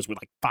quality videos with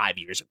like 5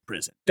 years in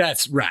prison.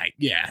 That's right.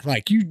 Yeah.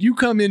 Like you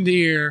come into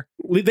here.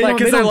 They Like, don't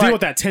 'cause they're deal like- with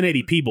that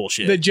 1080p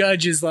bullshit. The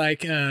judge is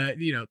like,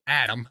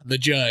 Adam, the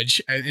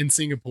judge in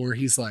Singapore,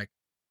 he's like,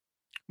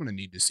 I'm going to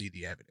need to see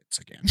the evidence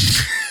again.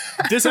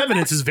 This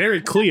evidence is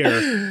very clear.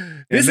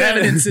 This And that-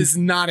 evidence is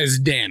not as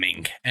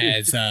damning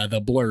as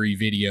the blurry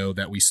video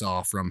that we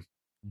saw from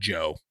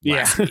Joe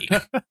last week.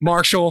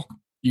 Marshall,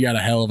 you got a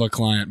hell of a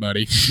client,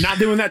 buddy. Not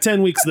doing that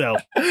 10 weeks, though.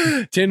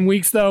 10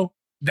 weeks, though?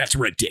 That's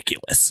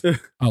ridiculous.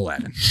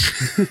 11.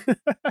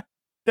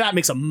 That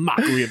makes a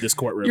mockery of this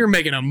courtroom. You're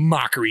making a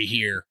mockery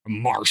here,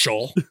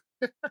 Marshall.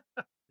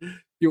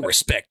 You'll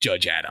respect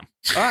Judge Adam.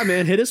 All right,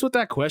 man. Hit us with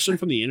that question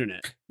from the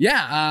internet.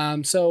 Yeah.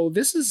 So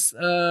this was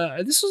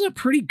a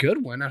pretty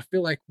good one. I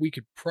feel like we're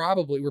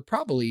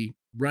probably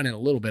running a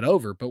little bit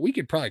over, but we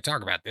could probably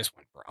talk about this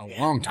one for a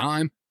long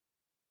time.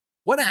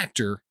 What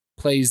actor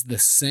plays the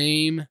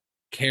same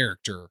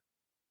character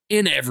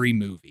in every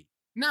movie?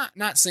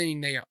 Not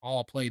saying they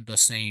all played the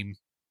same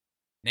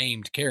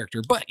named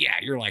character, but yeah,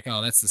 you're like,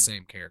 oh, that's the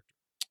same character.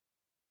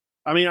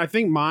 I mean, I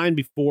think mine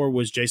before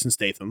was Jason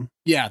Statham.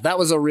 Yeah, that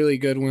was a really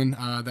good one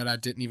that I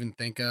didn't even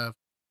think of.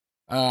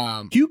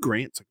 Hugh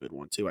Grant's a good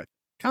one, too. I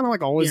kind of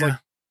like always Yeah. like,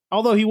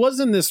 although he was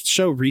in this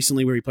show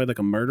recently where he played like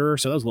a murderer,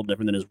 so that was a little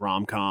different than his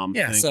rom-com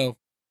Yeah, thing. so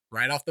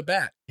right off the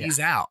bat, he's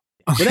out.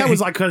 But that was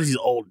like because he's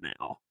old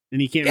now. And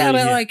he can't Yeah,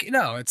 really but like,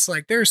 no, it's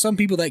like there are some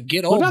people that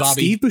get What old, about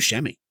Bobby. Steve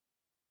Buscemi?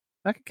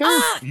 That could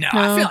count. No,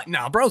 I feel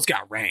like bro's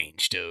got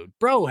range, dude.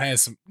 Bro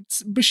has some.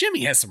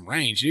 Buscemi has some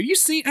range, dude.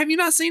 Have you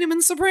not seen him in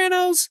The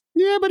Sopranos?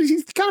 Yeah, but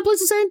he kind of plays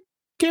the same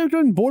character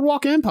in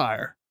Boardwalk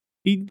Empire.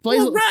 He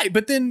plays right,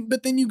 but then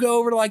you go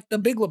over to like The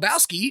Big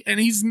Lebowski, and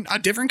he's a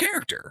different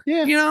character.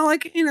 Yeah,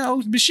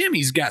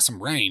 Buscemi's got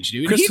some range,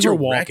 dude. Christopher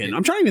Walken.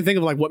 I'm trying to even think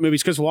of like what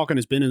movies Christopher Walken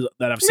has been in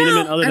that I've seen him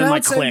in, other than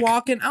like Click.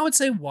 I would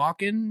say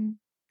Walken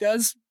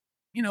does,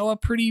 a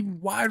pretty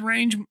wide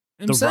range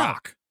himself. The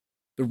Rock.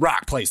 The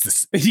Rock plays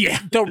this. Yeah.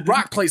 The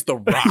Rock plays The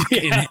Rock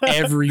in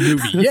every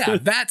movie. Yeah.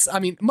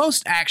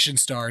 Most action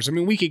stars.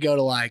 We could go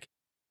to like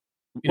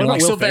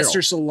Sylvester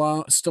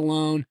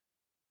Stallone.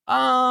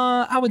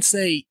 I would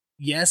say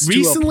yes.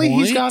 Recently, to a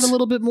point. He's got a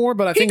little bit more,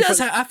 but I think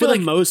for the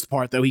most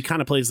part, though, he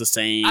kind of plays the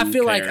same. I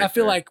feel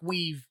like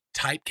we've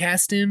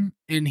typecast him,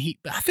 and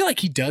I feel like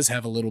he does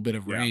have a little bit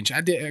of range. I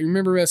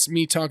remember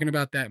me talking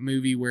about that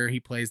movie where he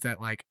plays that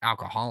like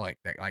alcoholic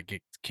that like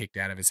gets kicked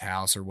out of his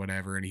house or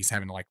whatever, and he's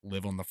having to like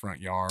live on the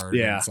front yard.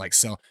 Yeah, and it's like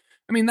so.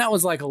 That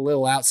was like a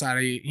little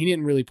outside. He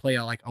didn't really play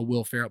like a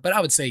Will Ferrell, but I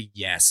would say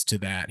yes to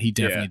that. He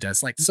definitely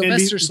does. Like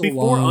Sylvester Stallone.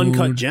 Before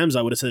Uncut Gems,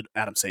 I would have said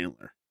Adam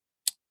Sandler.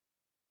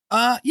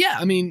 Yeah,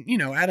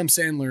 Adam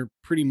Sandler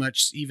pretty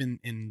much, even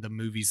in the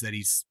movies that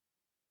he's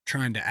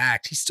trying to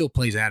act, he still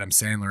plays Adam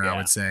Sandler, I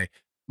would say.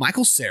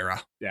 Michael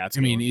Cera. Yeah,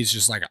 he's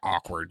just like an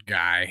awkward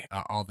guy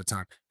all the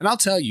time. And I'll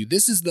tell you,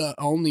 this is the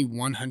only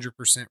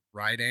 100%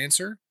 right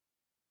answer.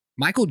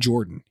 Michael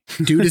Jordan.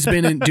 Dude has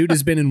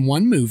been in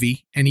one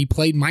movie, and he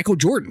played Michael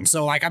Jordan.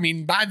 So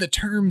by the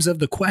terms of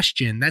the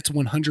question, that's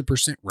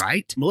 100%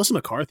 right. Melissa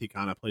McCarthy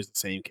kind of plays the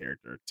same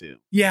character too.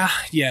 Yeah,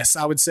 yes,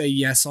 I would say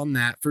yes on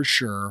that for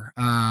sure.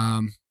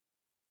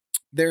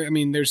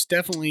 There's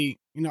definitely,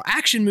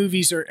 action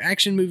movies or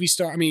action movie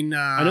star. I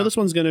know this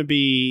one's going to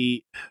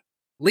be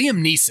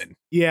Liam Neeson.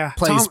 Yeah,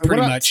 plays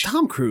pretty much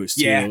Tom Cruise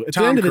too. Yeah, at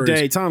the end of the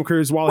day, Tom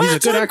Cruise, while he's a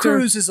good actor, Tom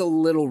Cruise is a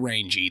little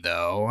rangy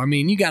though.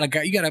 You got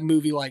a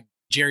movie like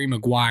Jerry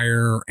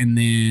Maguire, and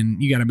then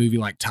you got a movie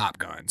like Top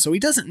Gun. So he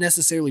doesn't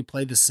necessarily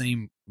play the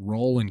same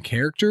role and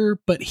character,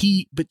 but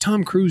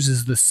Tom Cruise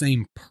is the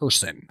same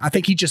person. I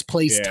think he just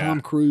plays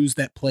Tom Cruise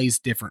that plays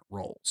different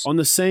roles. On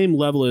the same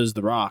level as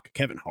The Rock,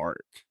 Kevin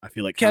Hart. I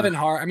feel like Kevin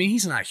Hart,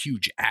 he's not a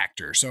huge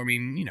actor. So,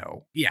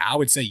 I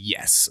would say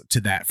yes to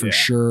that for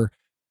sure.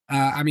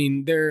 I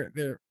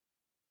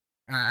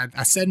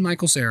said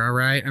Michael Cera,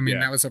 right?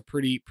 That was a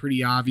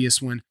pretty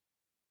obvious one.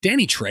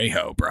 Danny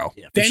Trejo, bro.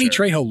 Yeah, Danny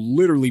Trejo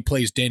literally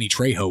plays Danny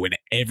Trejo in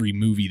every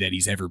movie that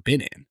he's ever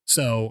been in.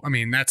 So,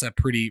 that's a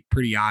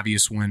pretty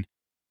obvious one.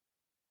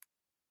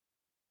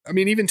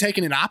 Even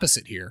taking it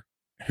opposite here,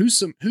 who's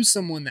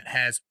someone that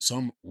has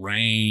some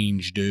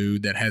range,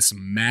 dude, that has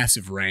some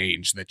massive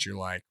range that you're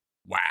like,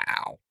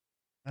 wow.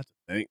 That's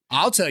a thing.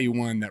 I'll tell you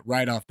one that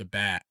right off the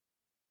bat,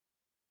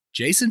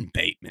 Jason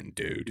Bateman,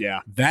 dude.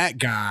 Yeah. That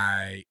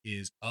guy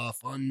is a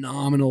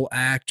phenomenal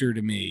actor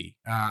to me.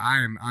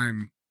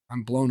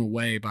 I'm blown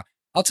away by.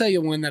 I'll tell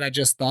you one that I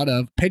just thought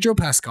of. Pedro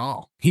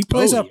Pascal. He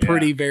plays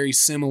very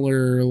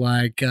similar,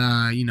 like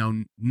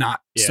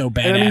not so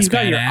badass. You've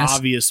got your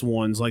obvious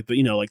ones like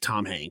like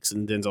Tom Hanks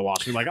and Denzel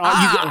Washington.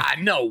 Like,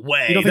 no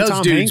way. You don't think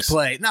Tom Hanks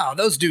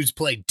those dudes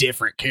play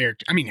different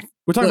characters.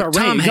 We're talking about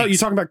range. You're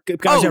talking about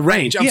guys that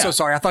range. I'm so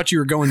sorry. I thought you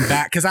were going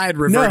back because I had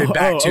reverted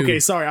back to. Okay,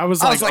 sorry. I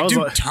was like,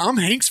 dude, Tom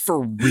Hanks for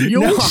real?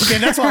 No, okay,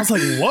 that's why I was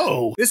like,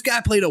 whoa. This guy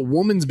played a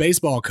woman's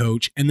baseball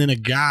coach, and then a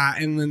guy,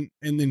 and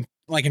then.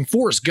 Like in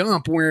Forrest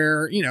Gump,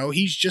 where,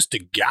 he's just a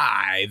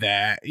guy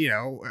that,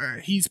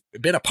 he's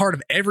been a part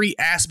of every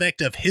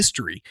aspect of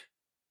history.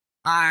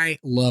 I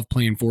love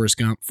playing Forrest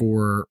Gump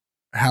for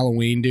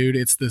Halloween, dude.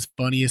 It's the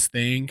funniest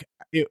thing.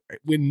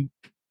 When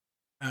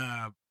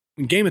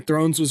Game of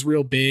Thrones was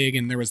real big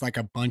and there was like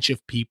a bunch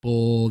of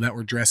people that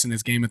were dressing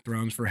as Game of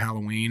Thrones for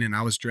Halloween, and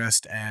I was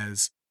dressed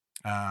as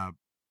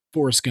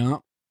Forrest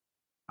Gump,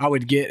 I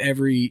would get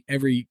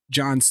every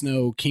Jon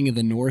Snow King of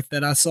the North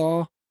that I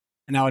saw,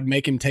 and I would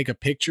make him take a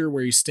picture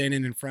where he's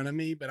standing in front of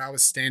me, but I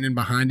was standing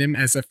behind him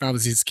as if I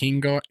was his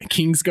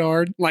King's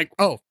Guard. Like,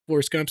 oh,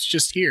 Forrest Gump's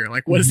just here.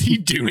 Like, what is he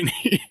doing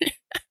here?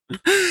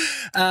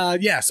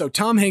 So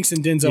Tom Hanks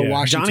and Denzel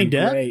Washington.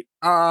 Johnny Depp? Great.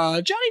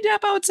 Johnny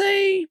Depp, I would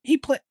say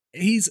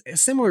he's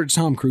similar to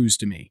Tom Cruise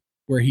to me,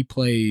 where he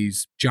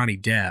plays Johnny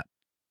Depp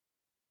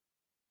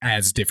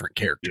as different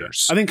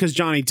characters. I think because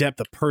Johnny Depp,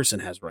 the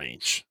person, has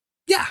range.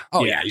 Yeah.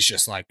 Oh, yeah. He's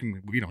just like,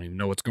 we don't even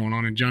know what's going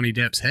on in Johnny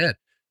Depp's head.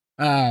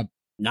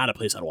 Not a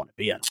place I'd want to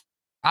be at.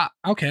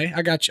 Okay,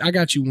 I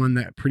got you one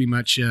that pretty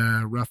much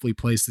roughly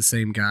plays the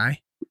same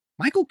guy.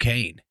 Michael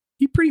Caine.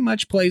 He pretty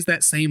much plays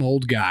that same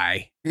old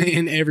guy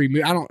in every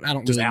movie. I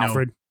don't just really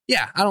Alfred. know.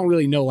 Yeah, I don't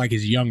really know like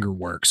his younger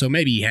work. So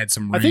maybe he had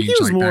some range. I think he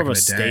was like more back of in a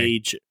the day.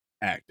 stage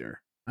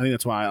actor. I think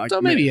that's why I like. So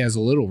maybe he has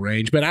a little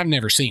range, but I've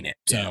never seen it.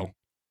 So,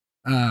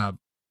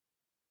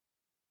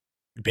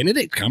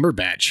 Benedict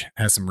Cumberbatch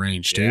has some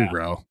range too,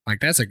 bro. Like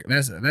that's a guy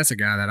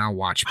that I'll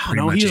watch.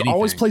 He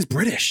always plays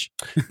British.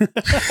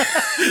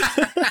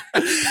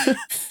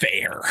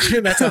 Fair.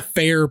 That's a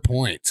fair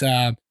point.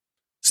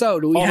 So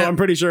do we Although have... I'm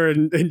pretty sure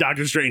in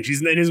Doctor Strange,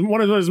 he's in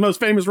one of his most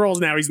famous roles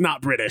now. He's not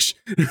British.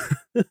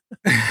 Yeah,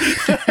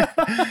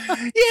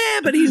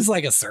 but he's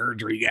like a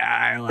surgery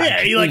guy. Like, yeah,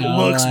 he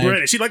looks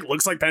British. He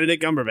looks like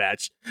Benedict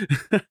Cumberbatch.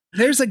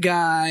 There's a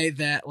guy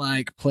that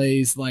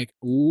plays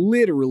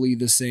literally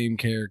the same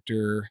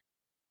character.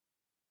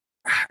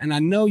 And I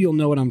know you'll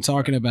know what I'm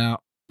talking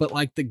about, but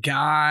the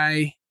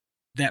guy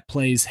that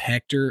plays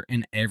Hector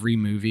in every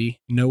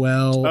movie,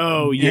 Noel.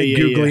 Oh yeah,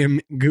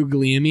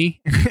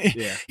 Guglielmi.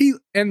 Yeah.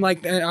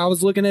 I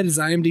was looking at his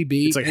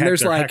IMDb. It's like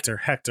and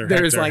Hector.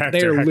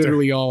 They're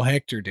literally all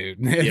Hector, dude.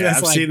 Yeah,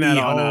 I've seen that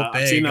on on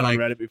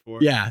Reddit before.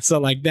 Yeah, so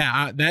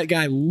that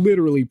guy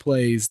literally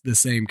plays the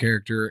same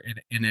character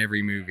in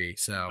every movie.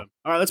 So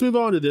all right, let's move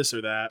on to this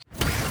or that.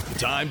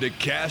 Time to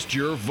cast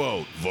your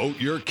vote. Vote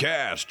your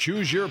cast.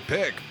 Choose your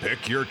pick.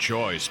 Pick your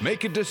choice.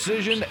 Make a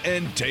decision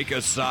and take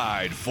a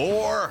side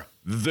for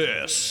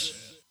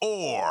this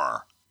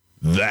or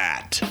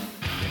that.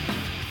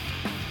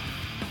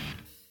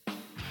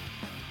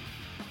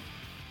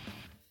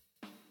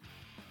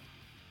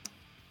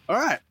 All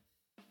right.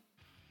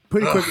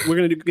 Pretty quick. We're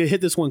going to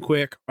hit this one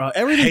quick.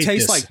 Everything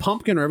tastes like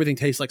pumpkin or everything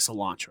tastes like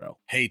cilantro.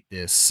 Hate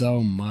this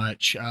so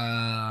much.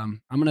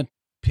 I'm going to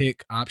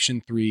pick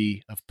option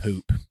 3 of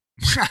poop.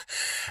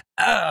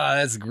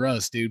 That's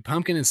gross, dude.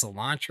 Pumpkin and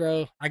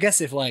cilantro. I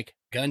guess if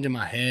gun to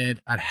my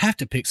head, I'd have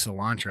to pick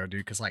cilantro,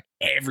 dude, because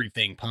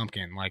everything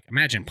pumpkin.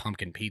 Imagine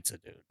pumpkin pizza,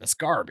 dude. That's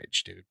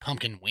garbage, dude.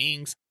 Pumpkin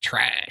wings,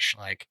 trash.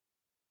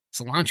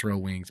 Cilantro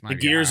wings. The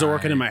gears are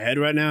working in my head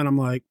right now, and I'm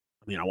like,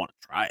 I want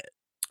to try it.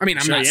 I'm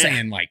not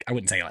saying I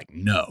wouldn't say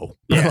no,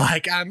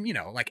 but I'm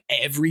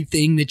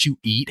everything that you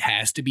eat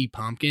has to be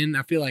pumpkin.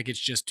 I feel like it's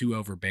just too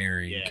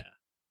overbearing. Yeah.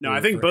 No,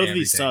 I think both of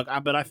these suck,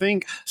 but I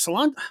think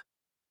cilantro.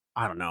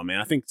 I don't know, man.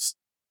 I think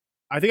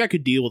I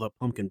could deal with a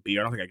pumpkin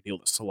beer. I don't think I could deal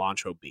with a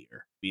cilantro beer,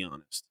 to be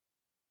honest.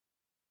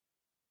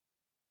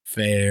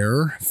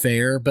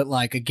 Fair. But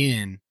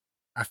again,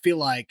 I feel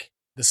like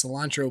the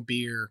cilantro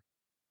beer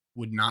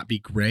would not be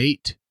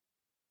great,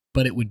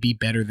 but it would be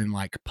better than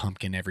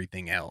pumpkin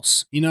everything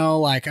else. We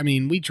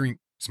drink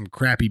some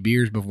crappy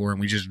beers before and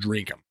we just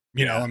drink them.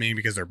 You know what I mean?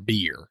 Because they're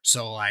beer.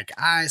 So I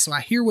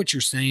hear what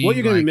you're saying. What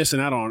you're going to be missing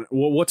out on,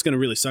 what's going to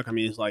really suck,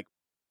 is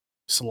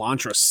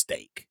cilantro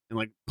steak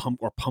and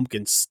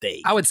pumpkin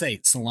steak. I would say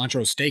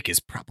cilantro steak is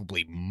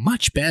probably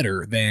much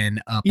better than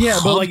a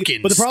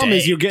pumpkin. But the problem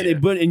is you're getting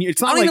it, but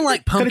it's not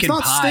pumpkin it's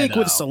not pie, steak though.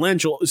 with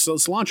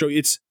cilantro.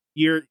 It's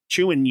you're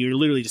chewing, you're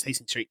literally just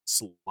tasting straight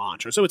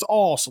cilantro. So it's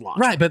all cilantro.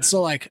 Right, but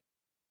so I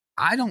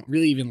don't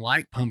really even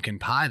like pumpkin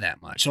pie that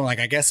much. So I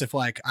guess if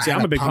I'm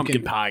a big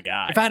pumpkin pie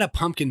guy. If I had a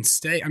pumpkin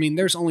steak,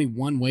 there's only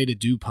one way to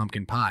do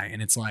pumpkin pie,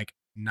 and it's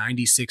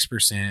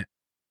 96%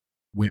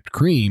 whipped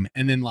cream,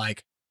 and then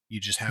you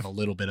just have a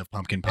little bit of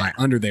pumpkin pie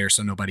under there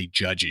so nobody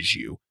judges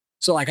you.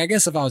 So I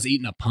guess if I was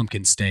eating a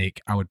pumpkin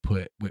steak, I would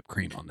put whipped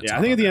cream on the top.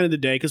 I think at the end of the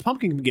day, because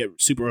pumpkin can get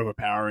super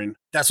overpowering.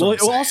 That's what I'm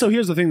saying. Also,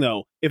 here's the thing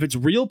though. If it's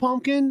real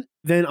pumpkin,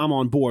 then I'm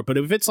on board. But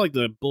if it's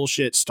the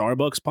bullshit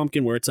Starbucks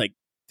pumpkin where it's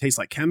tastes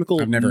like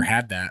chemical. I've never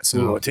had that.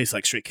 So it tastes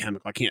like straight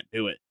chemical. I can't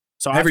do it.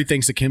 So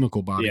everything's a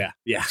chemical, Bobby.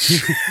 Yeah.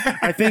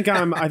 I think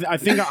I'm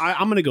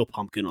going to go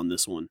pumpkin on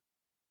this one.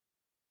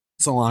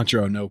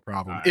 Cilantro, no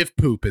problem. Right. If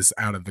poop is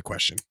out of the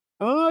question.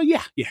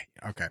 Yeah.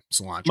 Okay,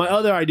 cilantro. My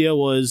other idea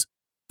was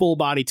full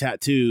body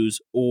tattoos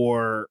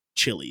or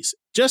Chili's,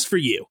 just for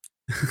you.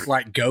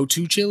 Go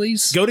to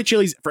Chili's? Go to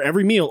Chili's for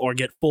every meal or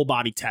get full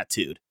body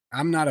tattooed.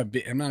 I'm not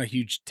a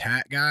huge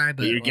tat guy,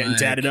 but you're getting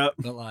tatted up.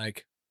 But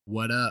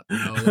what up?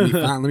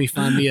 Let me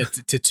find me a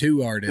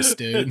tattoo artist,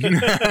 dude.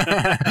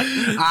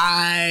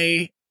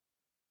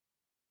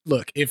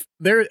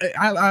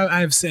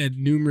 I've said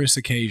numerous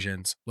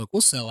occasions,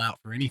 we'll sell out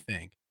for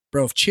anything.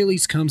 Bro, if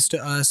Chili's comes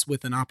to us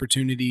with an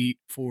opportunity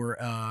for,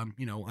 I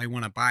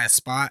want to buy a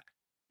spot,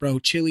 bro,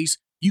 Chili's,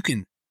 you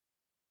can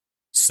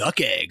suck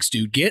eggs,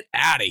 dude. Get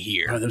out of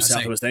here. Bro, those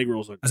Southwest egg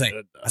rolls look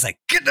good. I was like,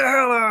 get the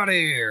hell out of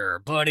here,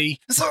 buddy.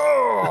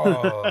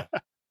 I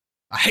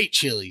hate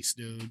Chili's,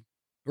 dude.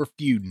 We're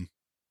feuding.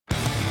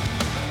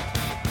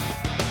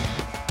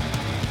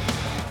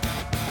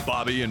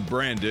 Bobby and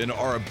Brandon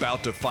are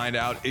about to find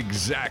out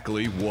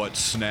exactly what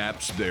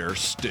snaps their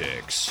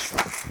sticks.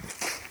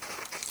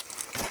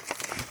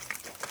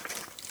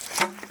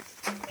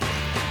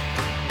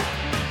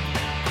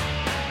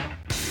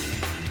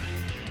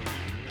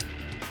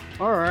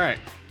 All right.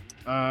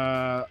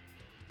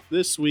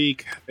 This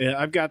week,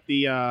 I've got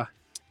the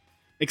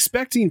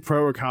expecting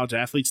pro or college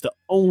athletes to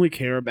only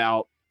care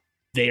about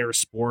their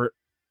sport.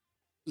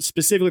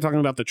 Specifically talking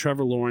about the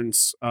Trevor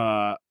Lawrence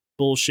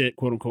bullshit,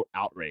 quote unquote,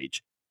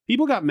 outrage.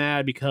 People got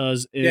mad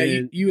because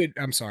you had.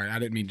 I'm sorry, I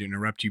didn't mean to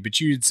interrupt you, but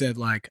you had said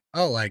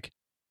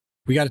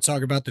we got to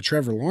talk about the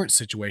Trevor Lawrence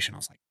situation. I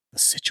was like, the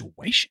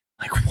situation?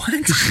 What?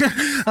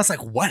 I was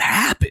like, what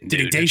happened?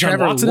 Did he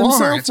Trevor Watson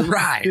himself?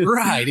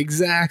 Right,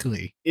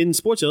 exactly. In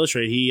Sports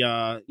Illustrated,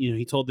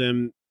 he told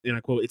them, and I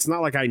quote, "It's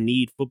not like I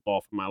need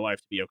football for my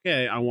life to be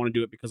okay. I want to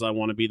do it because I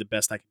want to be the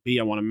best I can be.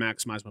 I want to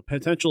maximize my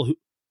potential.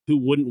 Who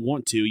wouldn't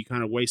want to? You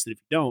kind of waste it if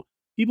you don't."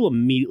 People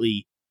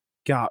immediately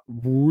got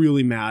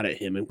really mad at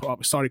him and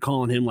started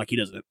calling him like he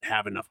doesn't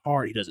have enough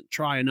heart, he doesn't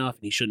try enough,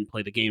 and he shouldn't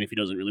play the game if he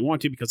doesn't really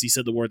want to, because he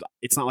said the words,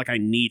 "It's not like I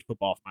need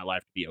football for my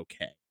life to be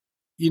okay."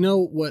 You know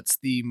what's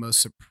the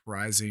most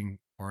surprising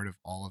part of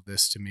all of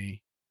this to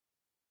me?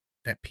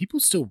 That people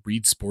still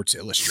read Sports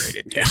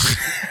Illustrated. Yeah,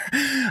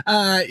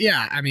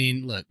 I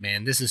mean, look,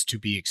 man, this is to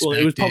be expected. Well,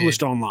 it was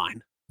published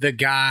online. The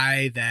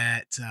guy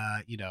that,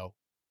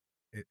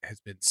 it has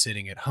been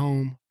sitting at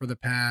home for the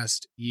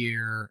past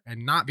year,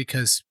 and not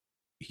because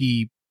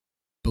he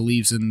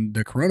believes in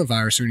the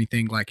coronavirus or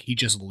anything, like he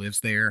just lives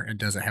there and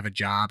doesn't have a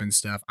job and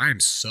stuff. I am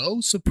so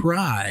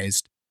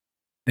surprised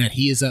that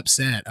he is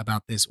upset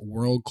about this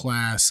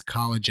world-class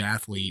college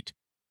athlete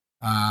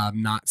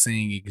not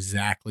saying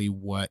exactly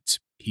what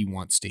he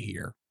wants to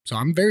hear. So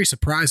I'm very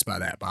surprised by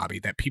that, Bobby,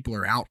 that people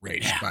are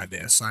outraged by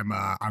this.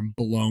 I'm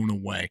blown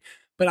away.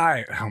 But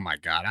oh my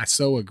God, I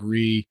so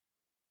agree.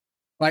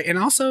 Like, and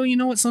also, you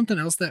know what, something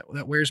else that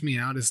wears me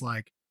out is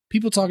like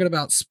people talking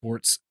about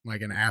sports,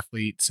 like, and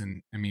athletes,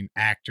 and I mean,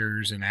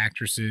 actors and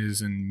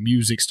actresses and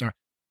music stars,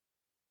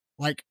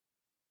 like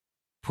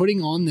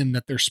putting on them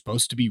that they're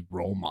supposed to be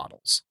role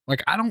models.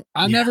 Like,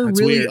 I never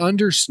really weird.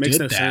 Understood Makes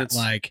no that. sense.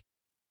 Like,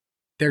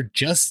 they're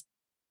just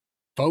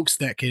folks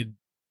that could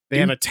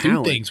have a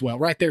talent. do things well,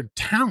 right? They're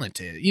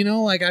talented, you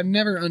know, like I've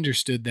never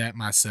understood that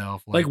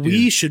myself. Like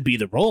we should be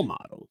the role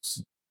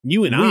models.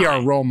 You and we I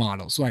are role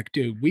models. Like,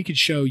 dude, we could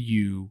show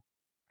you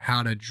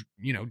how to,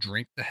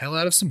 drink the hell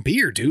out of some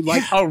beer, dude.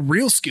 Like a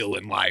real skill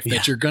in life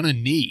that you're going to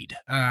need.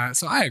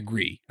 So I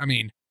agree. I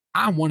mean,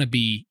 I want to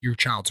be your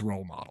child's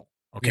role model.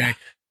 Okay. Yeah.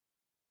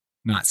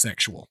 Not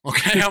sexual.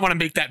 Okay. I want to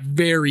make that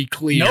very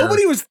clear.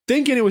 Nobody was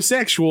thinking it was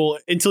sexual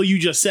until you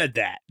just said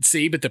that.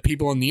 See, but the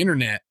people on the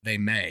internet, they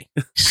may.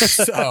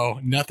 So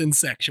nothing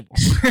sexual.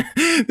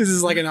 This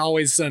is like an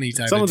Always Sunny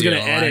type Someone's of deal.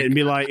 Someone's going to edit and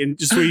be like, and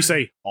just where you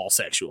say all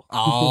sexual.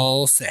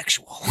 All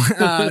sexual.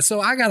 So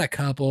I got a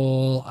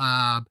couple.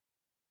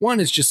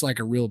 One is just like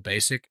a real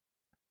basic.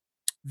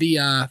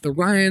 The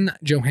Ryan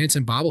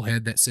Johansson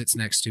bobblehead that sits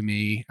next to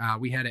me,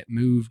 we had it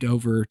moved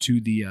over to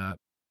the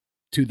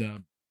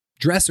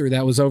dresser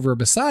that was over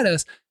beside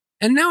us,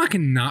 and now I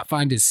cannot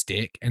find his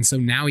stick, and so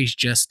now he's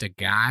just a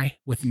guy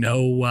with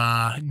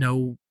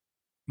no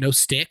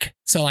stick.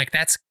 So like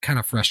that's kind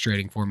of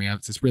frustrating for me.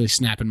 It's really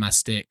snapping my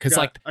stick because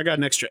I got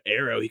an extra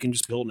arrow. He can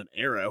just build an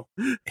arrow.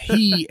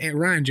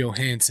 Ryan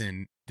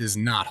Johansson does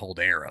not hold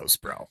arrows,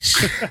 bro.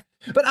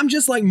 But I'm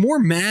just like more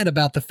mad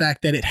about the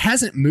fact that it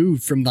hasn't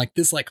moved from like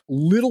this like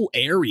little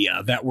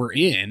area that we're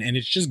in, and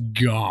it's just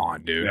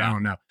gone, dude. Yeah. I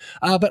don't know.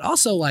 But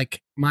also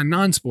like my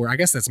non-sport, I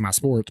guess that's my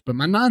sports, but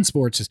my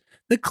non-sports is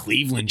the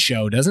Cleveland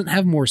Show doesn't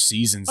have more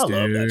seasons, dude.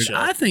 Love that show.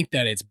 I think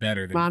that it's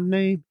better than my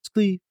name is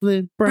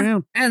Cleveland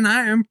Brown, and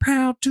I am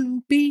proud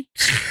to be.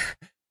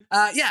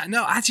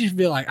 I just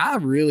feel like I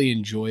really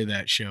enjoy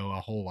that show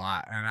a whole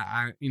lot. And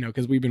I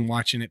because we've been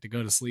watching it to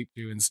go to sleep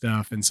to and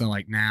stuff. And so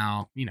like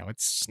now,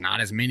 it's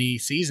not as many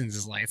seasons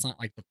as like, it's not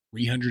like the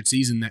 300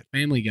 season that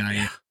Family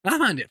Guy is. I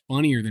find it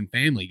funnier than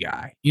Family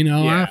Guy.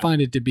 I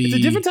find it to be. It's a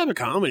different type of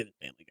comedy than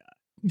Family Guy.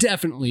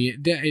 Definitely.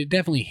 It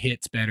definitely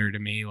hits better to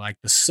me. Like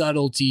the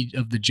subtlety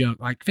of the joke,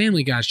 like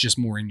Family Guy's just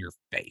more in your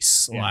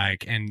face. Yeah.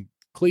 Like, and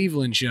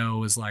Cleveland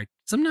Show is like,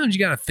 sometimes you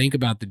got to think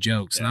about the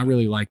jokes, and I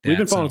really like that. We've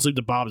been falling asleep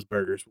to Bob's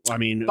Burgers. I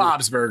mean,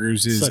 Bob's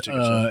Burgers is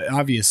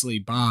obviously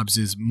Bob's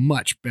is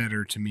much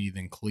better to me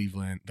than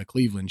the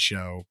Cleveland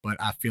Show, but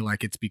I feel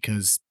like it's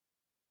because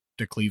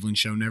the Cleveland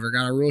Show never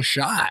got a real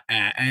shot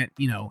at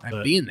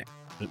being there.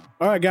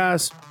 All right,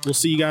 guys, we'll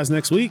see you guys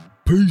next week.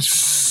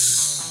 Peace.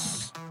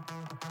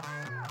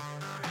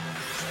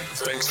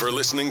 Thanks for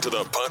listening to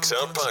the Pucks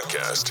Out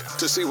Podcast.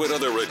 To see what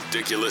other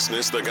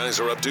ridiculousness the guys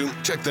are up to,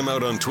 check them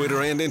out on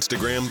Twitter and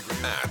Instagram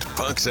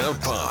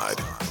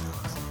 @PucksOutPod.